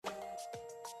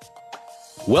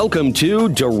Welcome to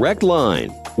Direct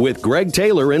Line with Greg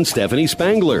Taylor and Stephanie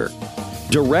Spangler.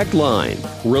 Direct Line,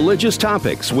 religious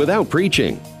topics without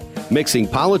preaching, mixing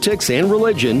politics and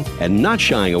religion and not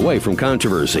shying away from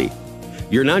controversy.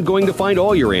 You're not going to find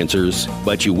all your answers,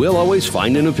 but you will always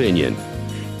find an opinion.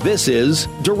 This is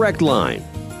Direct Line.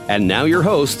 And now your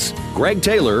hosts, Greg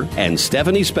Taylor and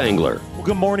Stephanie Spangler. Well,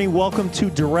 good morning. Welcome to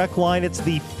Direct Line. It's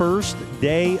the first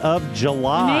day of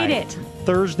July. We made it.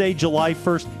 Thursday, July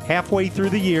 1st, halfway through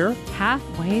the year.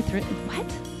 Halfway through. What?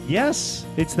 Yes,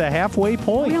 it's the halfway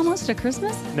point. Are we almost to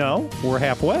Christmas? No, we're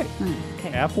halfway.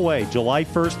 Okay. Halfway, July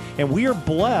 1st. And we are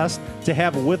blessed to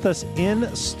have with us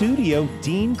in studio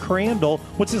Dean Crandall.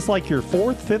 What's this, like your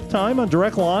fourth, fifth time on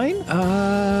Direct Line?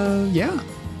 Yeah.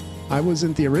 I was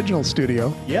in the original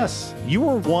studio. Yes. You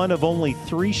were one of only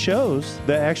 3 shows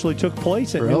that actually took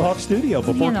place at Really? Newhawk Studio Was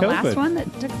he before in the COVID. last one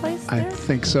that took place I there?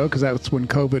 think so, because that's when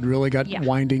COVID really got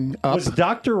winding up. Was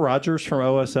Dr. Rogers from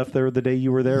OSF there the day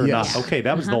you were there or Yes. not? Okay,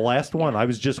 that was the last one. I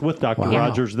was just with Dr. Wow.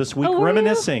 Rogers this week, Oh, were you?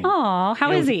 reminiscing. Oh,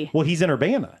 how is he? Well, he's in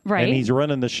Urbana. Right. And he's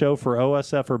running the show for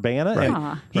OSF Urbana. Right. And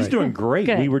Aw. he's Right. doing great.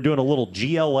 Good. We were doing a little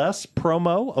GLS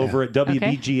promo over at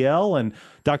WBGL, and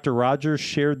Dr. Rogers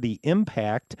shared the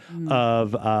impact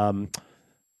of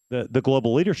the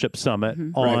Global Leadership Summit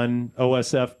on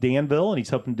OSF Danville, and he's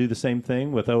hoping to do the same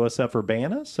thing with OSF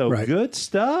Urbana. So Right. good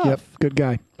stuff. Yep, good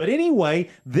guy. But anyway,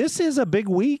 this is a big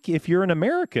week if you're an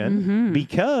American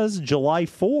because July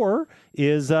 4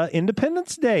 is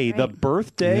Independence Day, the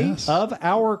birthday Yes. of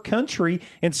our country.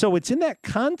 And so it's in that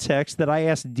context that I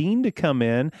asked Dean to come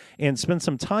in and spend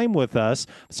some time with us.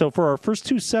 So for our first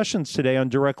 2 sessions today on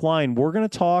Direct Line, we're going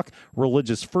to talk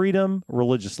religious freedom,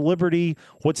 religious liberty.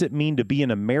 What's it mean to be an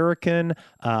American?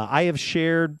 I have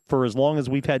shared for as long as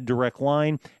we've had Direct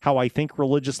Line how I think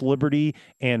religious liberty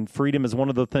and freedom is one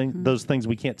of the those things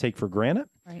we can't take for granted.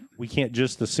 Right. We can't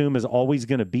just assume is always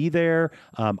going to be there.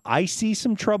 I see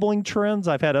some troubling trends.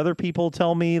 I've had other people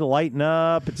tell me to lighten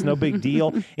up. It's no big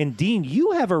deal. And Dean,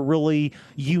 you have a really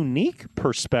unique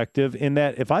perspective in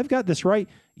that, if I've got this right,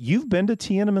 you've been to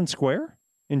Tiananmen Square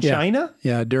in Yeah. China?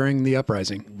 Yeah, during the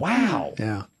uprising. Wow.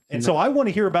 Yeah. And so I want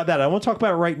to hear about that. I want to talk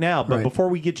about it right now. But Right. before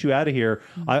we get you out of here,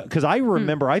 because I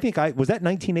remember, was that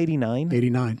 1989?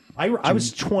 89. I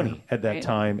was 20 at that Right.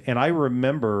 time, and I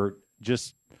remember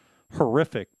just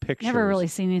horrific pictures. Never really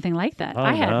seen anything like that. Oh,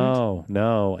 I hadn't.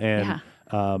 No. And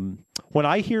when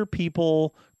I hear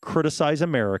people criticize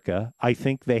America, I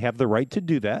think they have the right to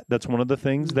do that. That's one of the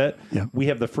things that Yeah. we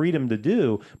have the freedom to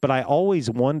do. But I always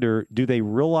wonder, do they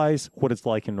realize what it's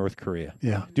like in North Korea?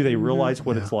 Yeah. Do they realize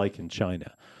what it's like in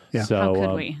China? Yeah. So, How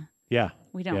could we? Yeah.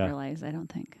 We don't yeah. realize, I don't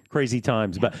think. Crazy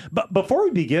times. But before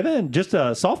we begin, just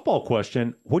a softball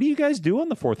question. What do you guys do on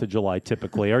the 4th of July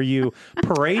typically? Are you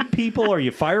parade people? Are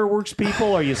you fireworks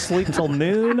people? Are you sleep till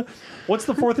noon? What's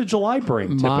the 4th of July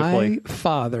bring typically? My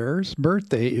father's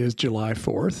birthday is July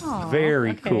 4th.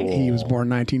 Very okay. cool. He was born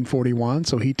 1941,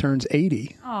 so he turns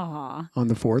 80 Aw. on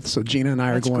the 4th. So Gina and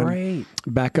I That's are going great.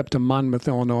 back up to Monmouth,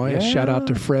 Illinois. A shout out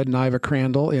to Fred and Iva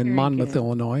Crandall in Very Monmouth, good.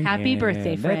 Illinois. Happy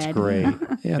birthday, Fred. That's great.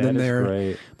 Yeah, That is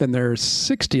great. then their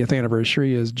 60th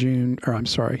anniversary is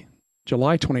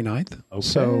July 29th. Okay.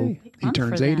 So Big he month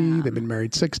turns for 80. them. They've been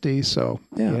married 60. So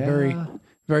very,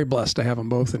 very blessed to have them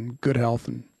both in good health.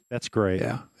 And That's great.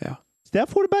 yeah.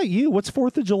 Steph, what about you? What's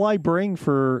 4th of July bring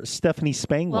for Stephanie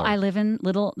Spangler? Well, I live in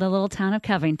the little town of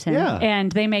Covington, Yeah. and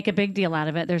they make a big deal out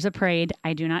of it. There's a parade.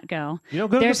 I do not go. You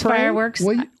don't go to There's the parade? fireworks.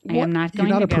 Well, I am not going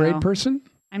You're not to a parade go. person?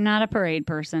 I'm not a parade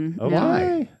person. Okay. No.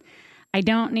 Why? I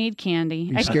don't need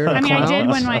candy. You scared of I mean, I did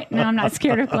clowns? when no, I'm not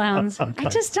scared of clowns. I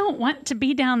just don't want to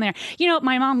be down there. You know,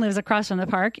 my mom lives across from the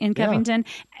park in Covington,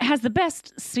 has the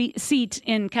best seat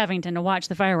in Covington to watch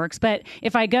the fireworks. But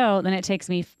if I go, then it takes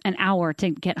me an hour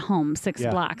to get home, 6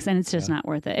 blocks, and it's just not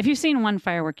worth it. If you've seen one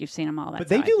firework, you've seen them all. That's But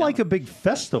they how I do feel. like a big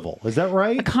festival. Is that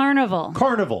right? a carnival.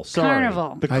 Carnival. Sorry.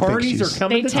 Carnival. The I think carnies she's- are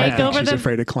coming They to take town. over She's the-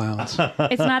 afraid of clowns.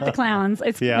 It's not the clowns.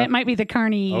 Yeah. It might be the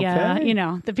carny, Okay.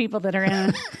 the people that are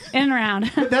in and around.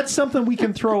 But that's something we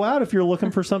can throw out if you're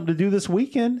looking for something to do this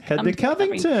weekend. Head to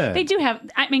Covington. They do have.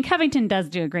 I mean, Covington does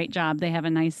do a great job. They have a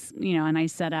nice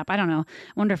setup. I don't know.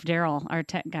 I wonder if Daryl, our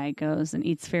tech guy, goes and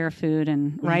eats fair food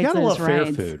and You rides gotta those love fair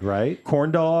rides. food, right?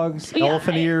 Corn dogs, Yeah,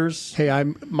 elephant ears. Hey,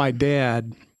 my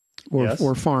dad,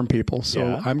 we're farm people, so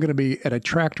Yeah. I'm going to be at a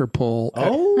tractor pull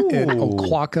Oh. in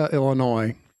Oquawka,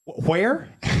 Illinois. Where?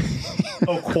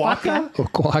 Oquawka?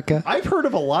 Oquawka. I've heard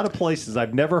of a lot of places.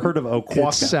 I've never heard of Oquawka.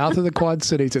 It's south of the Quad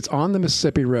Cities. It's on the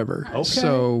Mississippi River. Okay.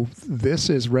 So this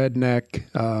is redneck.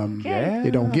 Okay.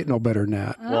 You don't get no better than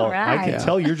that. Well, I can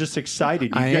tell you're just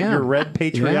excited. You've I got am. your red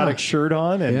patriotic Yeah. shirt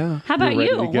on. And Yeah. How about you're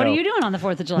ready you? to What are go. you doing on the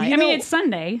 4th of July? Well, I mean, it's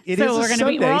Sunday, It so is a we're going to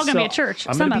be. Sunday, We're all going to be so at church.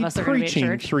 I'm Some gonna of be us are going to be at preaching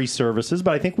church. 3 services,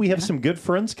 but I think we have some good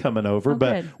friends coming over. Oh,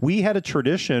 but good. we had a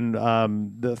tradition.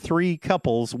 The 3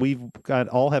 couples,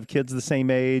 all have kids the same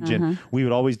age, and we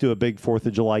would always do a big 4th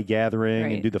of July gathering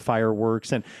and Right. do the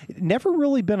fireworks. And never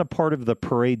really been a part of the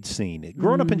parade scene.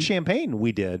 Growing up in Champaign,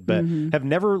 we did, but have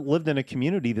never lived in a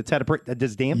community that's had a parade.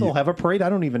 Does Danville have a parade? I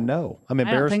don't even know. I'm I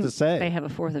don't embarrassed think to say. they have a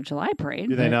 4th of July parade.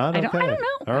 Do they not? I don't know.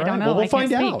 All right. I don't know. Well, we'll I can't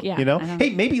find speak. out. Yeah, You know, I don't- hey,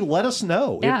 maybe let us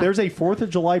know Yeah. if there's a 4th of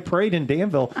July parade in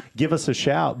Danville. Give us a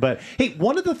shout. But hey,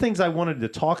 one of the things I wanted to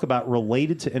talk about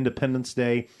related to Independence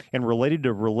Day and related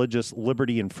to religious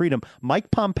liberty and freedom,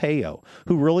 Mike Pompeo,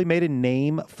 who really made a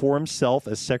name for himself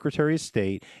as Secretary of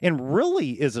State and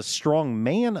really is a strong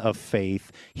man of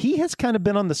faith, he has kind of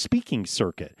been on the speaking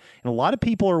circuit. And a lot of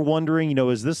people are wondering,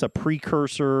 is this a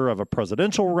precursor of a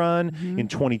presidential run in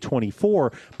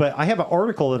 2024? But I have an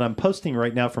article that I'm posting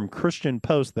right now from Christian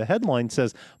Post. The headline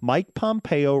says, Mike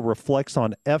Pompeo reflects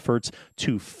on efforts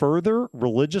to further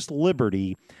religious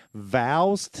liberty,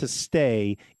 vows to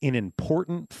stay in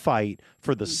important fight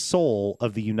for the soul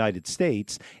of the United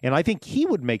States. And I think he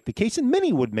would make the case, and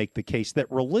many would make the case, that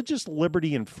religious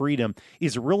liberty and freedom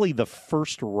is really the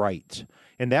first right.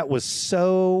 And that was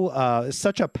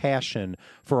such a passion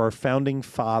for our founding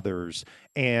fathers.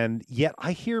 And yet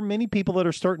I hear many people that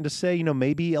are starting to say,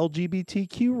 maybe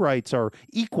LGBTQ rights are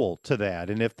equal to that.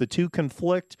 And if the two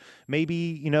conflict,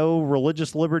 maybe,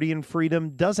 religious liberty and freedom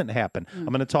doesn't happen. I'm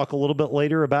going to talk a little bit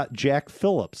later about Jack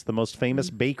Phillips, the most famous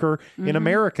baker in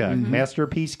America,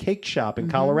 Masterpiece Cake Shop in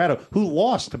Colorado, who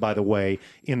lost, by the way,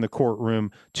 in the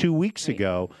courtroom 2 weeks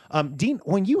ago. Dean,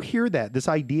 when you hear this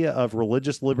idea of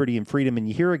religious liberty and freedom, and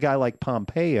you hear a guy like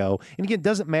Pompeo, and again, it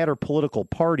doesn't matter political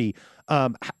party,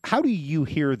 how do you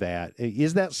hear that?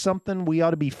 Is that something we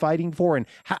ought to be fighting for? And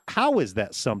how is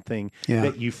that something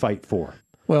that you fight for?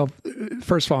 Well,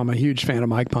 first of all, I'm a huge fan of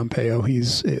Mike Pompeo.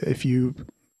 If you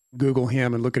Google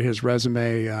him and look at his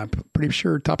resume, pretty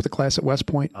sure top of the class at West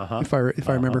Point, if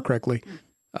I remember correctly.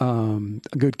 A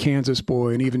good Kansas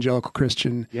boy, an evangelical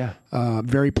Christian,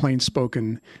 very plain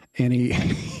spoken, and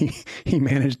he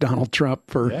managed Donald Trump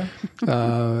for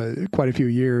quite a few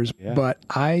years. Yeah. But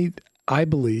I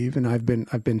believe, and I've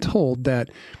been told, that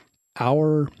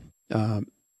our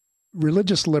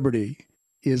religious liberty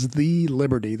is the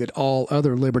liberty that all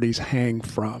other liberties hang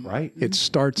from. Right. It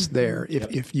starts there.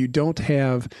 If you don't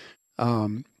have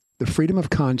the freedom of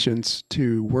conscience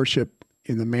to worship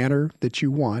in the manner that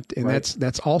you want, and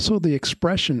that's also the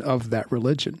expression of that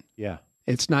religion. Yeah.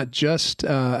 It's not just,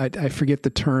 I forget the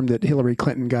term that Hillary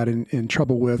Clinton got in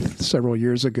trouble with several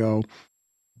years ago,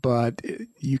 but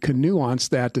you can nuance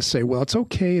that to say, well, it's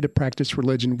okay to practice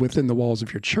religion within the walls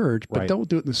of your church, but don't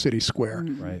do it in the city square.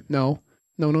 Right. No.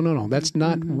 That's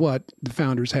not what the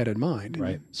founders had in mind.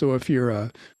 Right. So if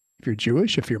you're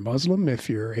Jewish, if you're Muslim, if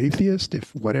you're atheist,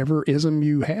 if whatever ism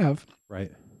you have,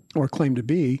 or claim to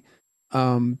be,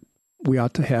 we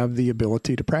ought to have the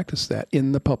ability to practice that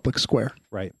in the public square.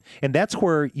 Right. And that's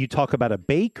where you talk about a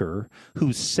baker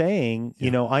who's saying,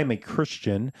 I'm a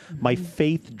Christian. My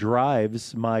faith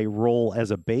drives my role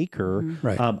as a baker.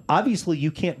 Right. Obviously,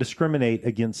 you can't discriminate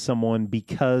against someone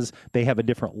because they have a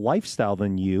different lifestyle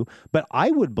than you. But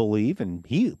I would believe, and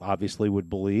he obviously would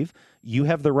believe, you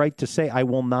have the right to say, I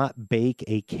will not bake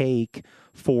a cake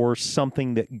for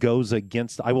something that goes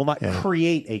against, I will not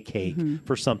create a cake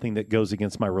for something that goes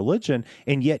against my religion.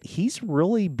 And yet he's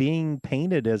really being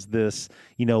painted as this,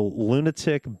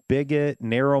 lunatic, bigot,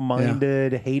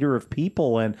 narrow-minded, hater of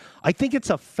people. And I think it's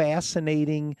a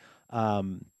fascinating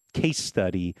case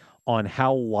study on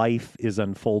how life is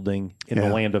unfolding in the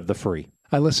land of the free.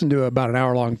 I listened to about an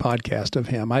hour-long podcast of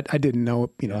him. I didn't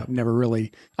know, I've never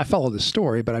really, I followed the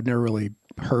story, but I've never really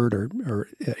heard or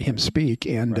him speak.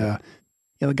 And,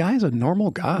 the guy's a normal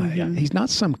guy. Yeah. He's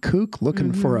not some kook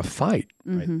looking for a fight.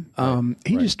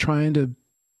 He's just trying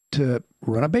to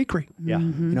run a bakery.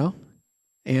 Yeah.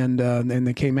 And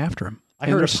they came after him. I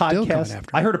heard a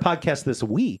podcast this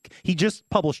week. He just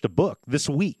published a book this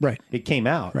week. Right. It came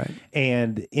out. Right.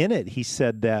 And in it, he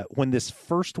said that when this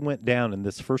first went down and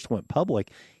this first went public,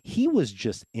 he was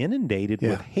just inundated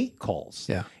with hate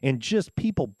calls and just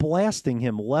people blasting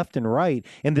him left and right.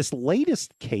 And this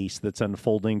latest case that's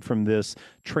unfolding from this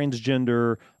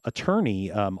transgender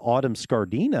attorney, Autumn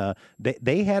Scardina,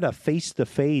 they had a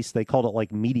face-to-face, they called it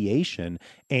like mediation,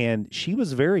 and she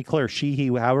was very clear, she, he,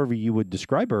 however you would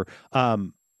describe her,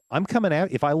 I'm coming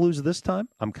out, if I lose this time,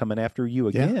 I'm coming after you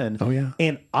again. Oh, yeah.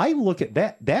 And I look at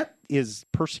that is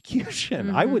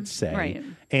persecution, I would say. Right.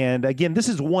 And again, this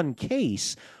is one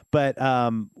case, but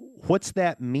what's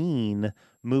that mean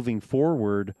moving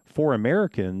forward for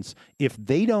Americans if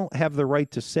they don't have the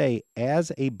right to say,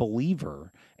 as a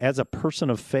believer, as a person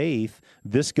of faith,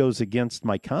 this goes against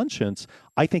my conscience?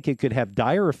 I think it could have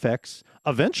dire effects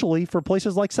eventually for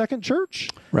places like Second Church.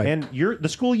 Right. And the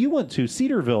school you went to,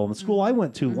 Cedarville, and the school I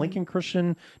went to, Lincoln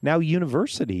Christian, now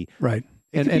University. Right.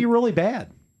 It could be really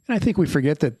bad. And I think we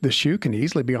forget that the shoe can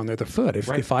easily be on the other foot.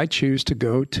 If I choose to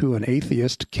go to an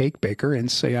atheist cake baker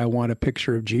and say I want a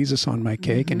picture of Jesus on my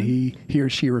cake, and he or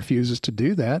she refuses to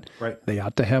do that, they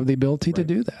ought to have the ability to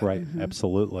do that. Right,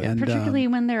 absolutely. And particularly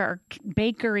when there are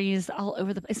bakeries all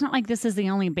over the place. It's not like this is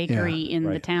the only bakery in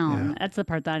the town. Yeah. That's the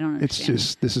part that I don't understand. It's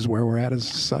just, this is where we're at as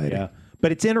a society. Yeah.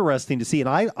 But it's interesting to see,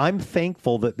 and I'm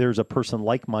thankful that there's a person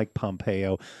like Mike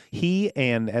Pompeo. He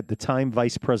and, at the time,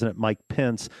 Vice President Mike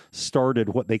Pence started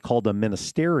what they called a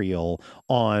ministerial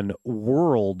on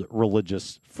world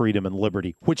religious freedom and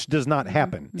liberty, which does not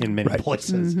happen in many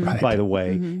places, by the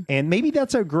way. And maybe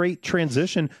that's a great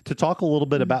transition to talk a little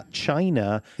bit about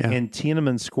China and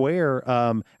Tiananmen Square.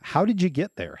 How did you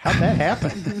get there? How'd that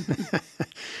happen?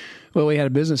 Well, we had a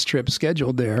business trip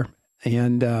scheduled there.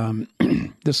 And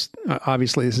this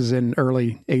is in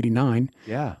early '89.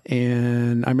 Yeah.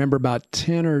 And I remember about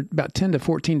 10 to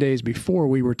 14 days before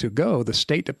we were to go, the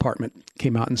State Department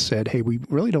came out and said, "Hey, we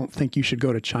really don't think you should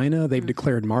go to China. They've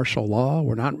declared martial law.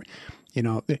 We're not."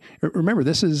 Remember,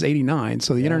 this is '89,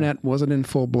 so the internet wasn't in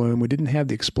full bloom. We didn't have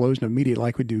the explosion of media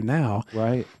like we do now.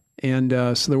 Right. And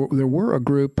so there were a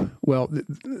group. Well,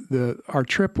 our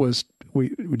trip was,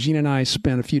 Gina and I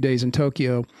spent a few days in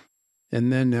Tokyo. And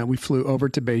then we flew over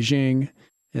to Beijing,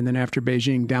 and then after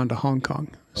Beijing down to Hong Kong.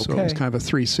 So it was kind of a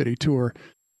 3-city tour.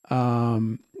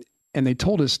 And they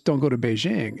told us, don't go to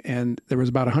Beijing. And there was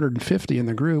about 150 in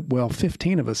the group. Well,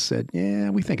 15 of us said, yeah,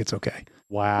 we think it's okay.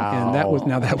 Wow. And that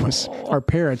was our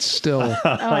parents still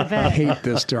hate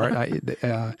this.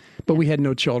 But we had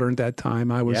no children at that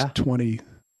time. I was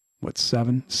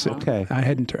 7? So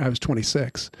I was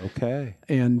 26. Okay.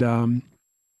 And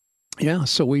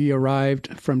so we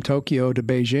arrived from Tokyo to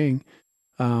Beijing,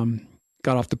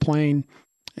 got off the plane,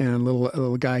 and a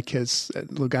little guy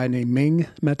named Ming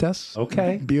met us.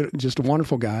 Okay. Just a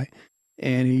wonderful guy.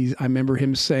 And I remember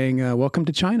him saying, "Welcome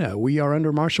to China. We are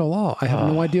under martial law. I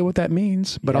have no idea what that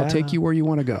means, but I'll take you where you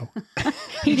want to go."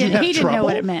 He didn't know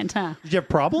what it meant, huh? Did you have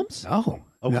problems? Oh,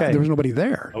 okay. No, there was nobody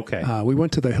there. Okay. We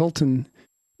went to the Hilton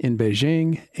in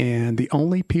Beijing, and the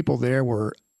only people there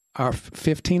were our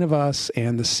 15 of us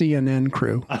and the CNN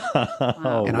crew.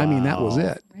 And I mean, that was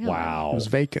it. Really? Wow. It was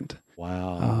vacant.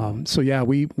 Wow.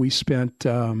 We spent,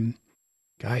 3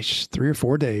 or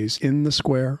 4 days in the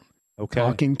square,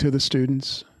 talking to the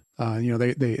students.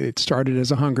 It started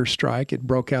as a hunger strike. It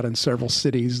broke out in several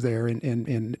cities there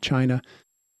in China.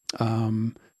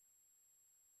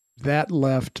 That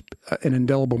left an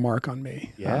indelible mark on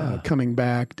me. Coming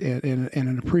back and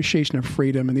an appreciation of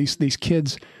freedom. And these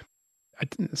kids, I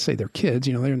didn't say they're kids,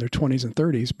 they're in their 20s and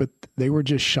 30s, but they were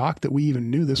just shocked that we even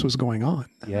knew this was going on.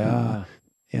 Yeah.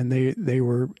 And they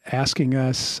were asking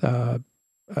us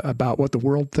about what the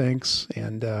world thinks.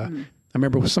 And I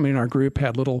remember somebody in our group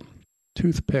had little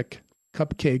toothpick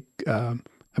cupcake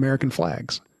American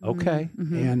flags. Okay.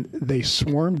 And they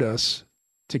swarmed us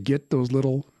to get those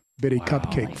little bitty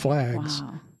cupcake flags.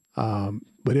 Wow.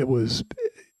 But it was,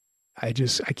 I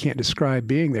can't describe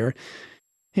being there.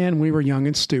 And we were young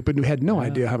and stupid. We had no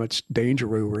idea how much danger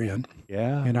we were in.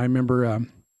 Yeah. And I remember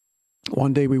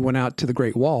one day we went out to the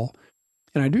Great Wall.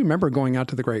 And I do remember going out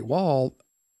to the Great Wall.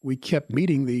 We kept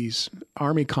meeting these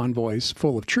army convoys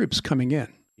full of troops coming in.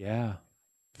 Yeah.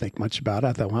 Think much about it.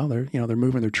 I thought, well, they're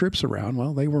moving their troops around.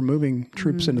 Well, they were moving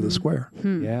troops into the square.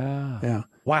 Yeah. Yeah.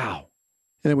 Wow.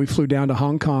 And then we flew down to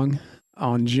Hong Kong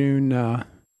on June, I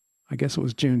guess it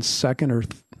was June 2nd or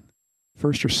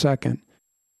 1st or 2nd.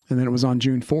 And then it was on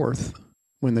June 4th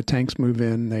when the tanks move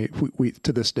in. We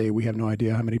to this day, we have no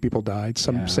idea how many people died.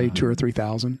 Some say 2,000 or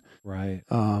 3,000. Right.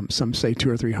 Some say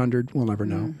 200 or 300. We'll never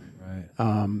know. Right.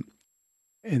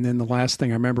 And then the last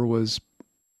thing I remember was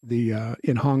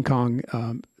in Hong Kong,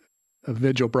 a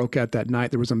vigil broke out that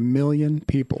night. There was 1 million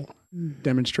people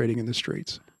demonstrating in the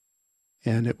streets.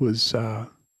 And it was, I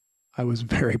was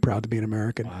very proud to be an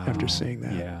American after seeing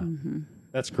that. Yeah.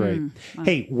 That's great. Wow.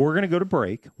 Hey, we're going to go to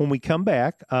break. When we come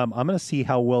back, I'm going to see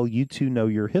how well you two know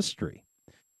your history.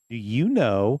 Do you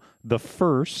know the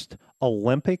first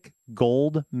Olympic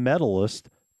gold medalist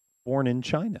born in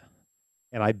China?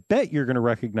 And I bet you're going to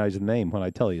recognize the name when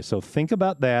I tell you. So think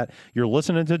about that. You're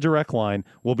listening to Direct Line.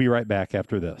 We'll be right back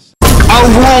after this. Our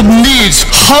world needs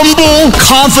humble,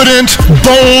 confident,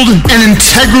 bold, and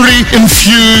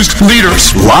integrity-infused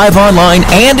leaders. Live online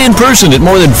and in person at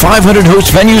more than 500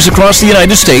 host venues across the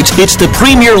United States, it's the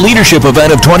premier leadership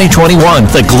event of 2021,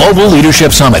 the Global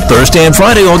Leadership Summit, Thursday and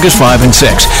Friday, August 5 and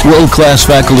 6. World-class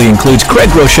faculty includes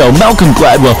Craig Rochelle, Malcolm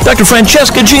Gladwell, Dr.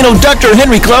 Francesca Gino, Dr.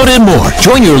 Henry Cloud, and more.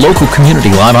 Join your local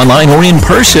community live online or in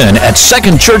person at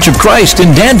Second Church of Christ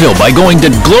in Danville by going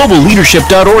to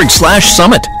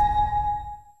globalleadership.org/summit.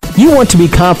 You want to be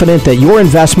confident that your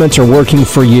investments are working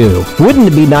for you. Wouldn't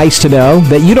it be nice to know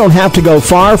that you don't have to go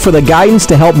far for the guidance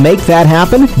to help make that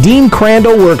happen? Dean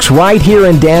Crandall works right here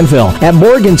in Danville at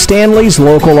Morgan Stanley's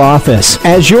local office.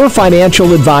 As your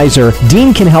financial advisor,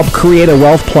 Dean can help create a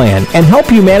wealth plan and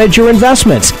help you manage your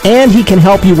investments. And he can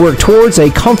help you work towards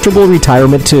a comfortable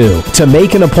retirement too. To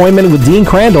make an appointment with Dean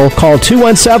Crandall, call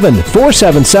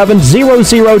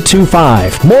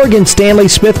 217-477-0025. Morgan Stanley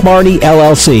Smith Marty,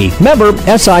 LLC. Member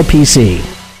SIPC.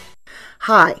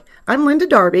 Hi, I'm Linda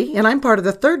Darby, and I'm part of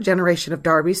the third generation of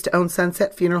Darbys to own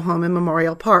Sunset Funeral Home in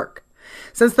Memorial Park.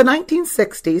 Since the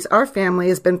 1960s, our family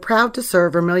has been proud to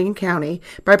serve Vermilion County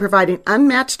by providing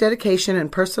unmatched dedication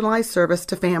and personalized service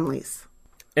to families.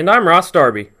 And I'm Ross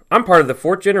Darby. I'm part of the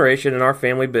fourth generation in our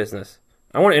family business.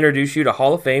 I want to introduce you to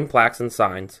Hall of Fame plaques and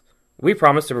signs. We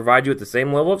promise to provide you with the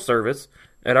same level of service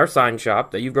at our sign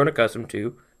shop that you've grown accustomed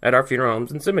to at our funeral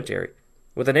homes and cemetery.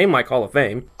 With a name like Hall of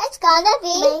Fame, it's gonna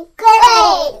be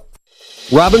great!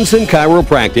 Robinson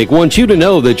Chiropractic wants you to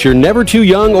know that you're never too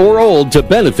young or old to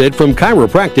benefit from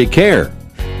chiropractic care.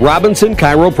 Robinson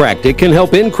Chiropractic can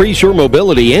help increase your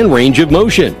mobility and range of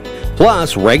motion.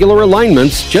 Plus, regular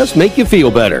alignments just make you feel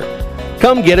better.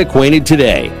 Come get acquainted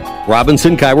today.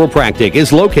 Robinson Chiropractic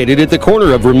is located at the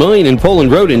corner of Vermilion and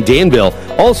Poland Road in Danville,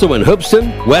 also in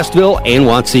Hoopeston, Westville, and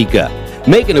Watseka.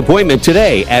 Make an appointment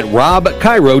today at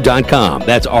robchiro.com.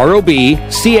 That's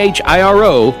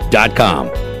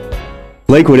ROBCHIRO.com.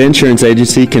 Lakewood Insurance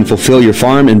Agency can fulfill your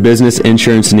farm and business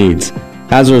insurance needs.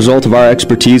 As a result of our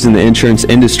expertise in the insurance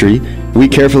industry, we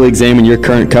carefully examine your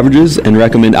current coverages and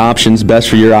recommend options best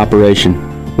for your operation.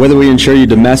 Whether we insure you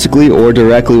domestically or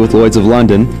directly with Lloyd's of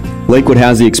London, Lakewood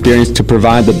has the experience to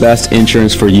provide the best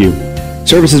insurance for you.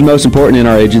 Service is most important in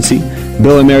our agency.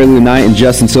 Bill and Mary Lou Knight and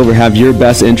Justin Silver have your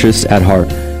best interests at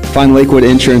heart. Find Lakewood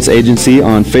Insurance Agency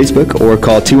on Facebook or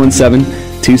call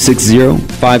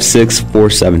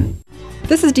 217-260-5647.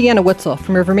 This is Deanna Witzel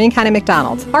from your Vermilion County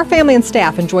McDonald's. Our family and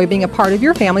staff enjoy being a part of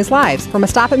your family's lives. From a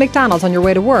stop at McDonald's on your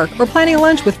way to work or planning a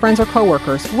lunch with friends or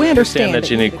coworkers, we understand that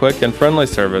you need quick and friendly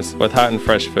service with hot and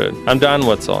fresh food. I'm Don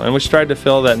Witzel, and we strive to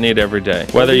fill that need every day.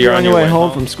 Whether you're on your way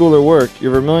home from school or work,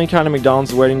 your Vermilion County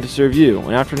McDonald's is waiting to serve you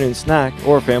an afternoon snack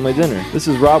or a family dinner. This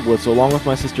is Rob Witzel along with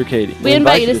my sister Katie. We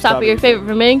invite you to stop at your favorite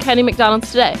Vermilion County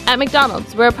McDonald's today. At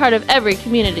McDonald's, we're a part of every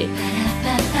community.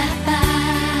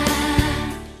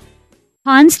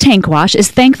 Hans Tank Wash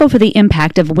is thankful for the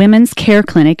impact of Women's Care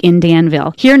Clinic in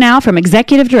Danville. Hear now from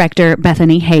Executive Director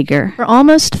Bethany Hager. For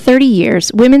almost 30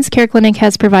 years, Women's Care Clinic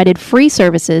has provided free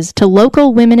services to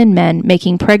local women and men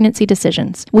making pregnancy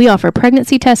decisions. We offer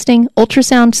pregnancy testing,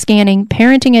 ultrasound scanning,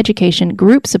 parenting education,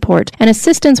 group support, and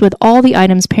assistance with all the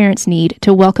items parents need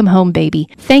to welcome home baby.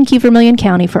 Thank you, Vermilion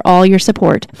County, for all your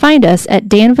support. Find us at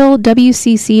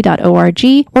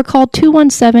danvillewcc.org or call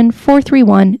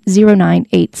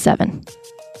 217-431-0987.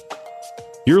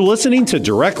 You're listening to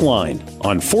Direct Line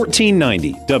on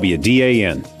 1490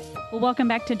 WDAN. Well, welcome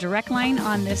back to Direct Line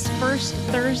on this first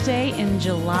Thursday in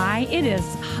July. It is,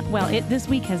 this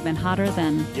week has been hotter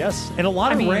than... Yes, and a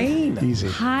lot of rain. Easy.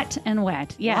 Hot and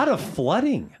wet, yeah. A lot of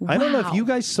flooding. Wow. I don't know if you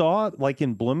guys saw, like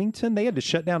in Bloomington, they had to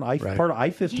shut down part of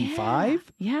I-55.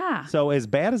 Yeah. So as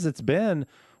bad as it's been,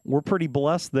 we're pretty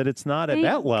blessed that it's not at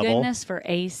that level. Goodness for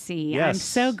AC. Yes. I'm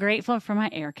so grateful for my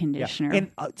air conditioner. Yeah. And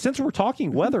since we're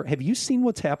talking weather, have you seen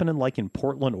what's happening like in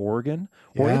Portland, Oregon?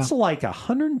 Where it's like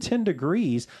 110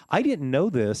 degrees. I didn't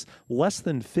know this. Less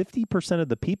than 50% of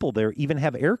the people there even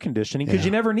have air conditioning because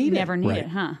you never need it. Never need it,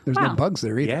 huh? There's no bugs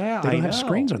there either. Yeah, they don't have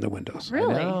screens on their windows.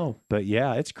 Really? I know. But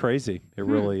yeah, it's crazy. It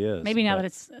really is. Maybe now that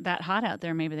it's that hot out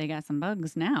there, maybe they got some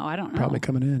bugs now. I don't know. Probably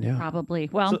coming in, yeah. Probably.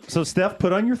 Well, so Steph,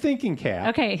 put on your thinking cap.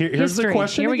 Okay. Here's the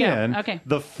question Here we again. go. Okay.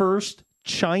 The first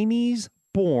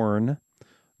Chinese-born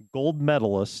gold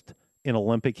medalist in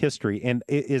Olympic history, and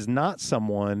it is not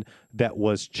someone that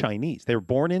was Chinese. They were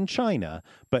born in China,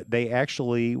 but they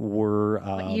actually were.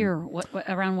 What year? What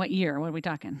around what year? What are we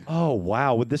talking? Oh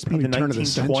wow! Would this Probably be the turn of the 1920s?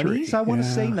 century. I want to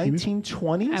Yeah, say he was-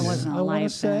 1920s. I wasn't wanna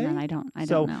alive say. then, and I don't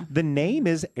So know. the name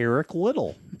is Eric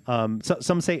Little.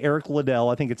 Some say Eric Liddell.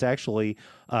 I think it's actually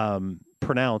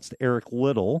pronounced Eric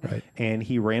Little, and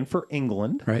he ran for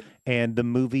England. Right. And the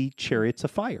movie Chariots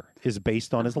of Fire is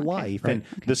based on his life. And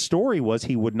the story was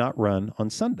he would not run on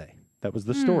Sunday. That was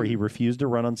the story. He refused to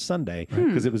run on Sunday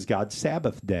because it was God's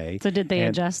Sabbath day. So did they And-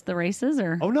 adjust the races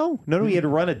or? Oh, no. He had to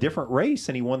run a different race,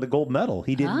 and he won the gold medal.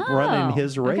 He didn't run in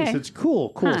his race. okay. It's cool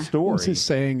story. What was his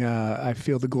saying? I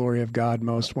feel the glory of God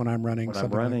most when I'm running. When I'm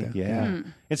something running, like that. yeah.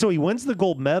 And so he wins the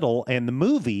gold medal, and the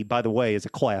movie, by the way, is a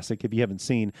classic if you haven't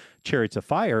seen Chariots of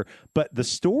Fire. But the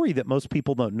story that most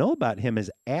people don't know about him is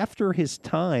after his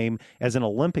time as an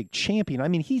Olympic champion. I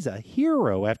mean, he's a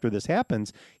hero after this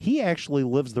happens. He actually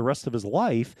lives the rest of his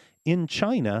life in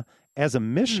China as a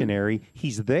missionary.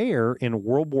 He's there in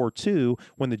World War II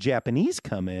when the Japanese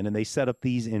come in and they set up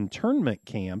these internment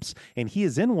camps. And he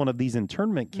is in one of these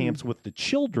internment camps with the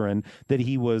children that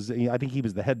he was, I think he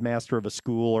was the headmaster of a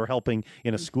school or helping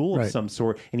in a school of some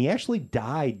sort. And he actually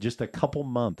died just a couple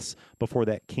months before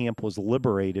that camp was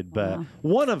liberated. But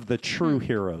one of the true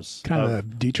heroes. Kind of a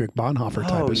Dietrich Bonhoeffer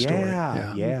type of story.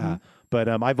 Yeah. But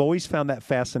I've always found that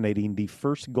fascinating. The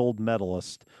first gold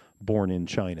medalist born in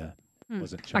China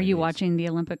wasn't Chinese. Are you watching the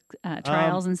Olympic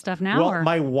trials and stuff now? well, or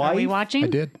my are we wife- watching? I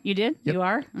did. You did? Yep. You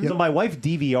are? So my wife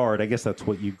DVR'd, I guess that's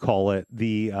what you call it,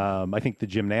 the I think the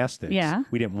gymnastics. Yeah.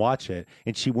 We didn't watch it.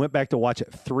 And she went back to watch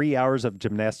it 3 hours of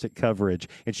gymnastic coverage,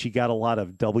 and she got a lot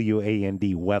of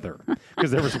WAND weather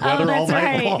because there was weather all that's night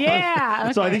right. long.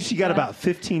 Yeah, So I okay. think she got about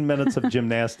 15 minutes of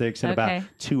gymnastics and Okay. about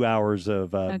 2 hours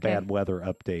of bad weather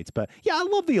updates. But yeah, I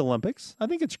love the Olympics. I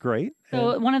think it's great.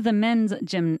 So one of the men's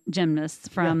gymnasts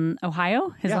from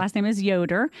Ohio, his last name is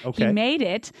Yoder. Okay. He made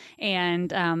it,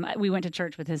 and we went to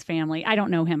church with his family. I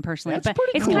don't know him personally, That's but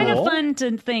pretty it's kind of cool. fun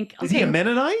to think. Is he a okay,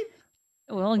 Mennonite?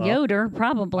 Well, Yoder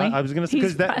probably. I was going to say,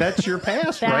 because He's that's your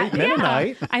past, right? yeah.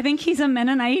 Mennonite. I think he's a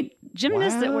Mennonite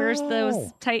gymnast that wears those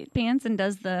Wow. tight pants and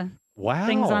does the Wow.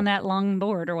 things on that long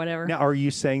board or whatever. Now, are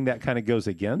you saying that kind of goes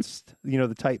against,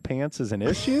 the tight pants is an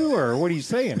issue, or what are you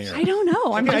saying here? I don't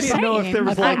know. I'm I just didn't know if saying. there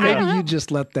was I like thought maybe a, you just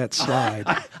let that slide.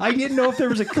 I didn't know if there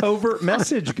was a covert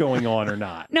message going on or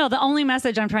not. No, the only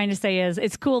message I'm trying to say is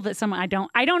it's cool that someone I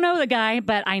don't know the guy,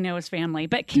 but I know his family.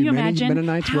 But can Do you many imagine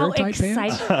Mennonites how wear tight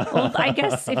pants? exciting? Well, I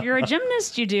guess if you're a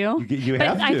gymnast, you do. You but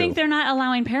have I to. think they're not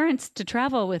allowing parents to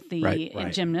travel with the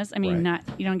Right. gymnasts. I mean,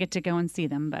 you don't get to go and see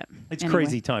them, but It's anyway.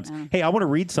 crazy times. Hey, I want to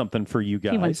read something for you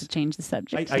guys. He wants to change the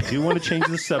subject. I do want to change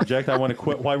the subject. I want to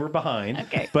quit while we're behind.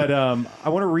 Okay. But I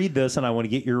want to read this and I want to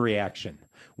get your reaction.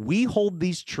 We hold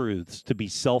these truths to be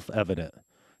self-evident,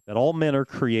 that all men are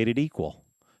created equal,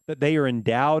 that they are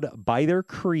endowed by their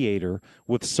Creator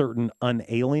with certain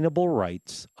unalienable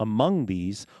rights. Among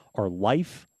these are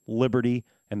life, liberty,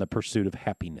 and the pursuit of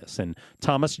happiness. And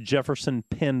Thomas Jefferson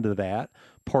penned that,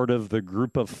 part of the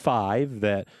group of 5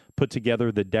 that put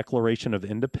together the Declaration of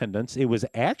Independence. It was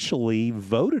actually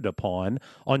voted upon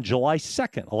on July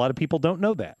 2nd. A lot of people don't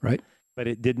know that. Right. But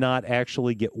it did not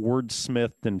actually get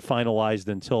wordsmithed and finalized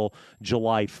until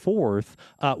July 4th.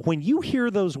 When you hear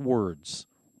those words,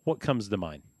 what comes to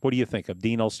mind? What do you think of?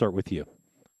 Dean, I'll start with you.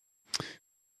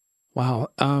 Wow.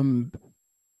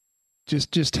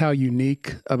 Just how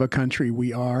unique of a country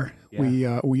we are.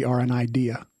 Yeah. We are an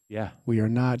idea. Yeah. We are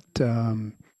not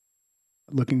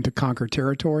looking to conquer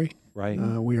territory. Right.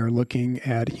 We are looking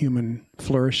at human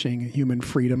flourishing, human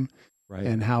freedom, Right.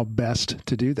 and how best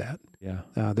to do that. Yeah.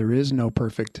 There is no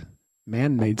perfect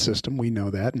man-made system. We know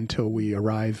that until we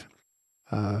arrive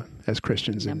as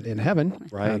Christians in heaven.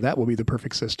 Right. That will be the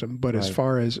perfect system. But as Right.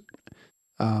 far as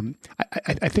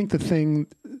I think the thing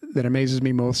that amazes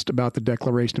me most about the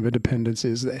Declaration of Independence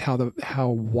is that how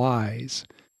wise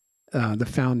the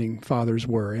founding fathers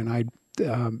were, and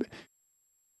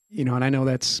and I know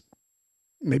that's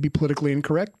maybe politically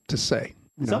incorrect to say.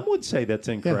 Some would say that's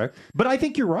incorrect, but I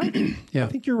think you're right. Yeah. I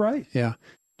think you're right. Yeah,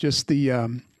 just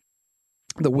the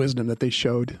wisdom that they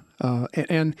showed,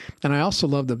 and I also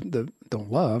love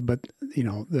but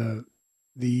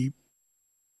the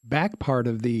back part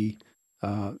of the.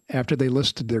 After they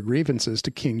listed their grievances to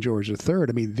King George III,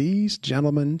 I mean, these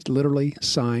gentlemen literally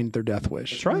signed their death wish.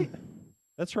 That's right.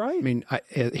 That's right. I mean,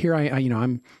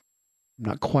 I'm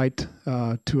not quite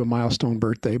to a milestone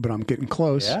birthday, but I'm getting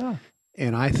close. Yeah.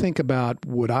 And I think about,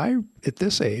 would I, at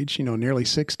this age, nearly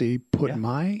 60, put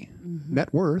my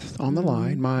net worth on the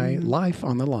line, my life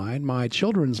on the line, my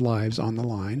children's lives on the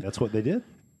line? That's what they did.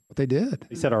 What they did.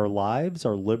 They said our lives,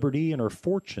 our liberty, and our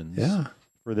fortunes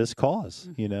for this cause,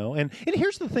 you know. And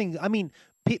here's the thing. I mean,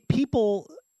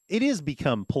 people, it is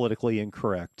become politically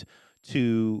incorrect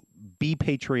to be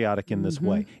patriotic in this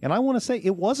way. And I want to say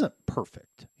it wasn't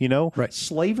perfect, you know. Right.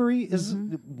 Slavery is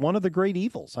one of the great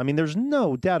evils. I mean, there's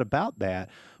no doubt about that.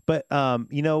 But,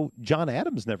 you know, John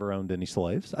Adams never owned any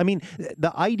slaves. I mean,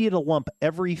 the idea to lump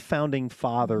every founding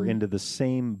father into the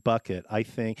same bucket, I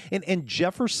think, and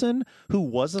Jefferson, who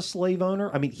was a slave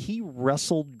owner, I mean, he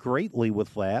wrestled greatly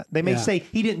with that. They may say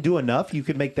he didn't do enough. You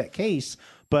could make that case.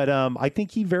 But I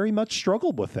think he very much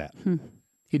struggled with that.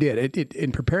 He did.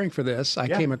 In preparing for this, I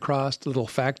came across a little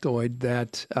factoid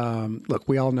that, look,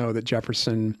 we all know that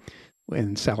Jefferson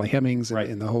and Sally Hemings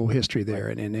and the whole history there,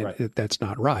 and that's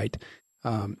not right.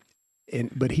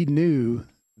 But he knew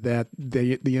that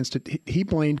he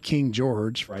blamed King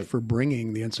George for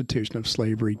bringing the institution of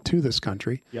slavery to this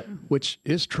country, which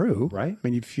is true. Right. I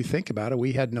mean, if you think about it,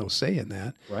 we had no say in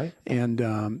that. Right. And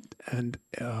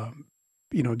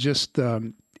you know, just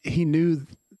he knew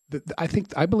that.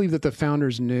 I believe that the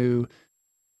founders knew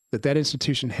that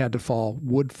institution had to fall,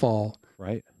 would fall.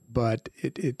 Right. But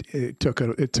it took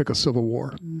a civil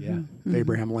war. With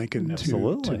Abraham Lincoln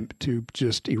to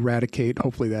just eradicate,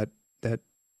 hopefully, that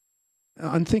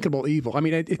unthinkable evil. I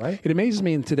mean, it amazes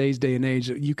me in today's day and age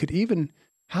that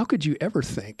how could you ever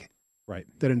think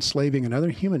that enslaving another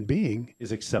human being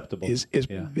is acceptable,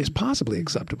 is possibly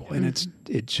acceptable, and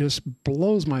it just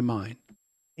blows my mind.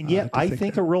 And yet, I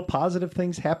think a real positive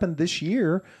things happened this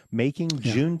year, making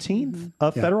Juneteenth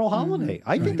a federal holiday.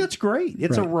 I think that's great.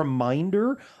 It's a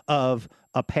reminder of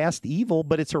a past evil,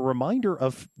 but it's a reminder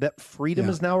of that freedom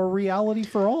is now a reality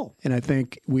for all. And I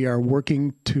think we are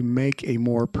working to make a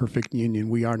more perfect union.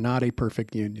 We are not a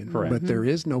perfect union, but there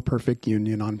is no perfect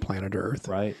union on planet Earth.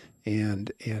 Right.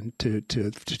 And to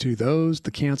those,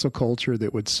 the cancel culture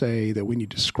that would say that we need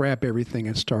to scrap everything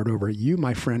and start over, you,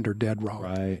 my friend, are dead wrong.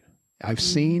 Right. I've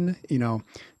seen, you know,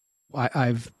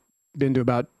 I've been to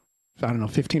about,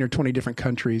 15 or 20 different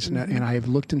countries, and I have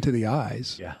looked into the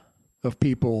eyes of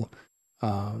people,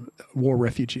 war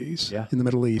refugees in the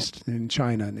Middle East, in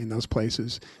China, and in those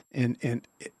places. And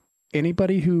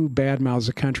anybody who badmouths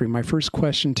a country, my first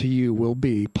question to you will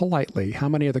be, politely, how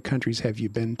many other countries have you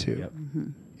been to?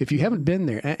 If you haven't been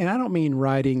there, and I don't mean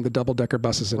riding the double-decker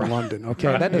buses in London,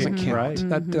 okay? That doesn't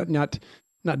count.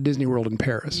 Not Disney World in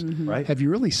Paris. Right. Have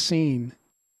you really seen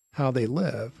how they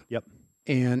live? Yep.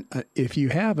 And if you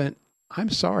haven't, I'm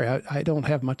sorry, I don't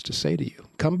have much to say to you.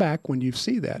 Come back when you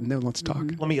see that, and then let's talk.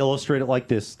 Let me illustrate it like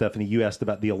this, Stephanie. You asked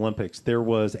about the Olympics. There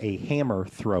was a hammer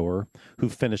thrower who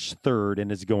finished third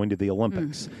and is going to the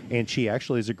Olympics. And she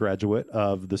actually is a graduate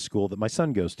of the school that my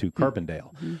son goes to,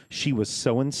 Carbondale. She was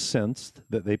so incensed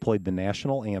that they played the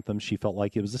national anthem. She felt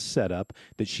like it was a setup,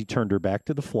 that she turned her back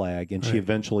to the flag, and she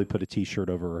eventually put a T-shirt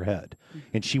over her head.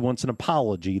 And she wants an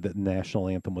apology that the national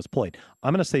anthem was played.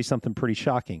 I'm going to say something pretty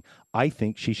shocking. I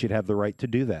think she should have the right to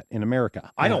do that in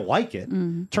America. I don't like it.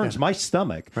 Turns my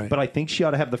stomach, but I think she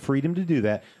ought to have the freedom to do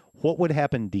that. What would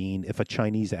happen, Dean, if a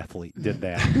Chinese athlete did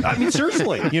that? I mean,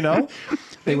 seriously, you know,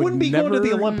 they wouldn't be going to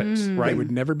the Olympics, right? They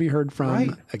would never be heard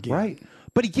from again. Right.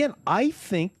 But again, I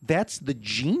think that's the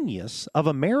genius of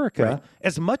America.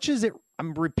 As much as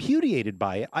I'm repudiated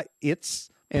by it, it's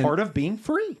part of being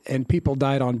free. And people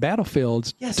died on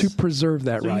battlefields to preserve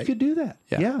that right. You could do that.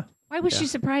 Yeah. Why was she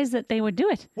surprised that they would do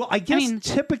it? Well, I guess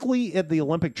typically at the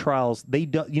Olympic trials, they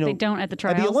don't at the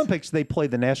trials. At the Olympics, they play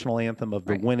the national anthem of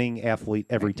the winning athlete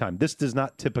every time. This does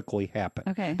not typically happen.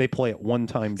 Okay. They play it one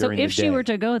time during the day. So if she were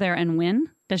to go there and win,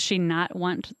 does she not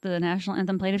want the national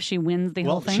anthem played if she wins the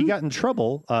whole thing? Well, she got in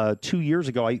trouble 2 years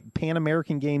ago. Pan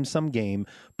American game, some game,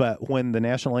 but when the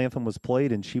national anthem was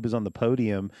played and she was on the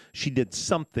podium, she did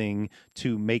something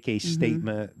to make a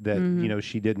statement that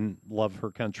she didn't love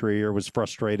her country or was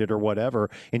frustrated or whatever,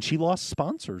 and she lost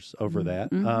sponsors over that.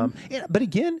 But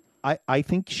again, I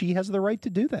think she has the right to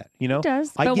do that. You know, it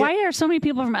does. But why are so many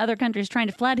people from other countries trying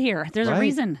to flood here? There's a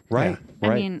reason. Right.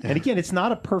 I mean, and again, it's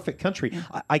not a perfect country.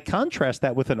 I contrast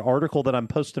that with an article that I'm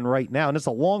posting right now, and it's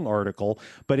a long article,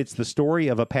 but it's the story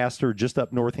of a pastor just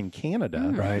up north in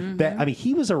Canada. Right. That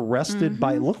he was arrested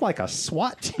by, it looked like a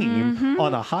SWAT team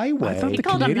on a highway. I thought the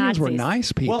Canadians were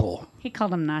nice people. Well, he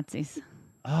called them Nazis.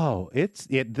 Oh,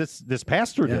 this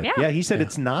pastor did. Yeah, he said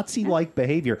it's Nazi-like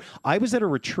behavior. I was at a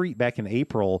retreat back in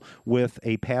April with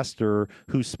a pastor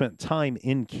who spent time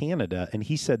in Canada, and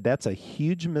he said that's a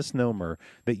huge misnomer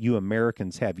that you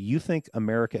Americans have. You think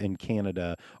America and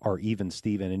Canada are even,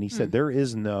 Stephen, and he said there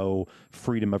is no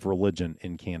freedom of religion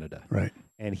in Canada. Right.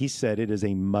 And he said it is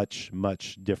a much,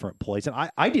 much different place. And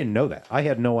I didn't know that. I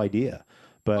had no idea.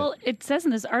 But well, it says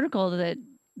in this article that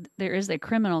there is a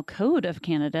criminal code of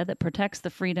Canada that protects the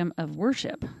freedom of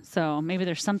worship. So maybe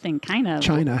there's something kind of...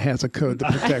 China has a code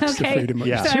that protects the freedom of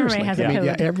So seriously. everybody has a I mean,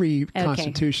 code. every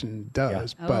constitution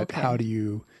does, but how do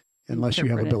you, unless you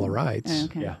have a Bill of Rights?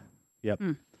 Yeah. Yep.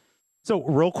 So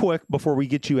real quick, before we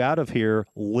get you out of here,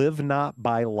 Live Not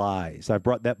by Lies. I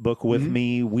brought that book with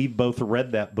me. We've both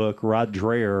read that book, Rod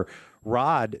Dreher.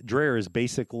 Rod Dreher is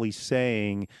basically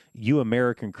saying you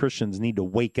American Christians need to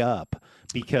wake up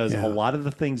because a lot of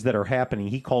the things that are happening,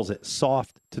 he calls it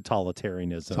soft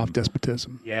totalitarianism. Soft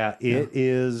despotism. Yeah, it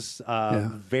is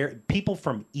very, people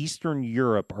from Eastern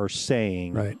Europe are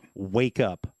saying, wake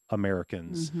up,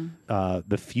 Americans.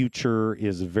 The future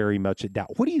is very much in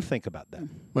doubt. What do you think about that?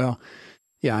 Well,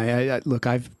 yeah, look,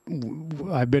 I've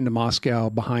been to Moscow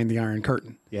behind the Iron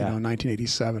Curtain, in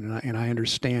 1987, and I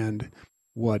understand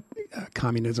what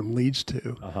communism leads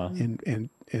to,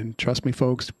 and trust me,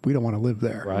 folks, we don't want to live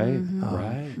there. Right.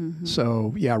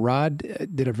 So yeah, Rod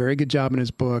did a very good job in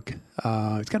his book.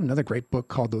 He's got another great book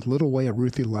called The Little Way of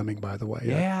Ruthie Lemming, by the way.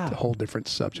 It's a whole different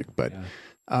subject, but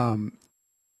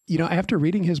after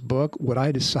reading his book, what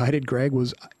I decided, Greg,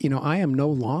 was I am no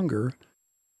longer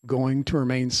going to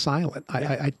remain silent.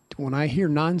 I when I hear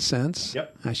nonsense,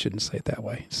 I shouldn't say it that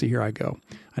way. See, here I go.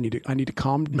 I need to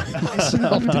calm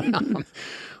myself down.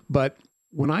 But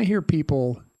when I hear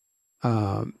people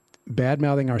bad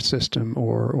mouthing our system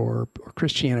or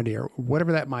Christianity or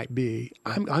whatever that might be,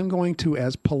 I'm going to,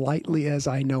 as politely as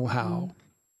I know how,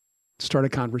 start a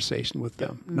conversation with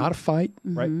them. Not a fight,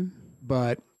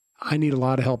 but I need a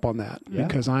lot of help on that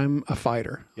because I'm a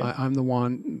fighter. I'm the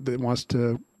one that wants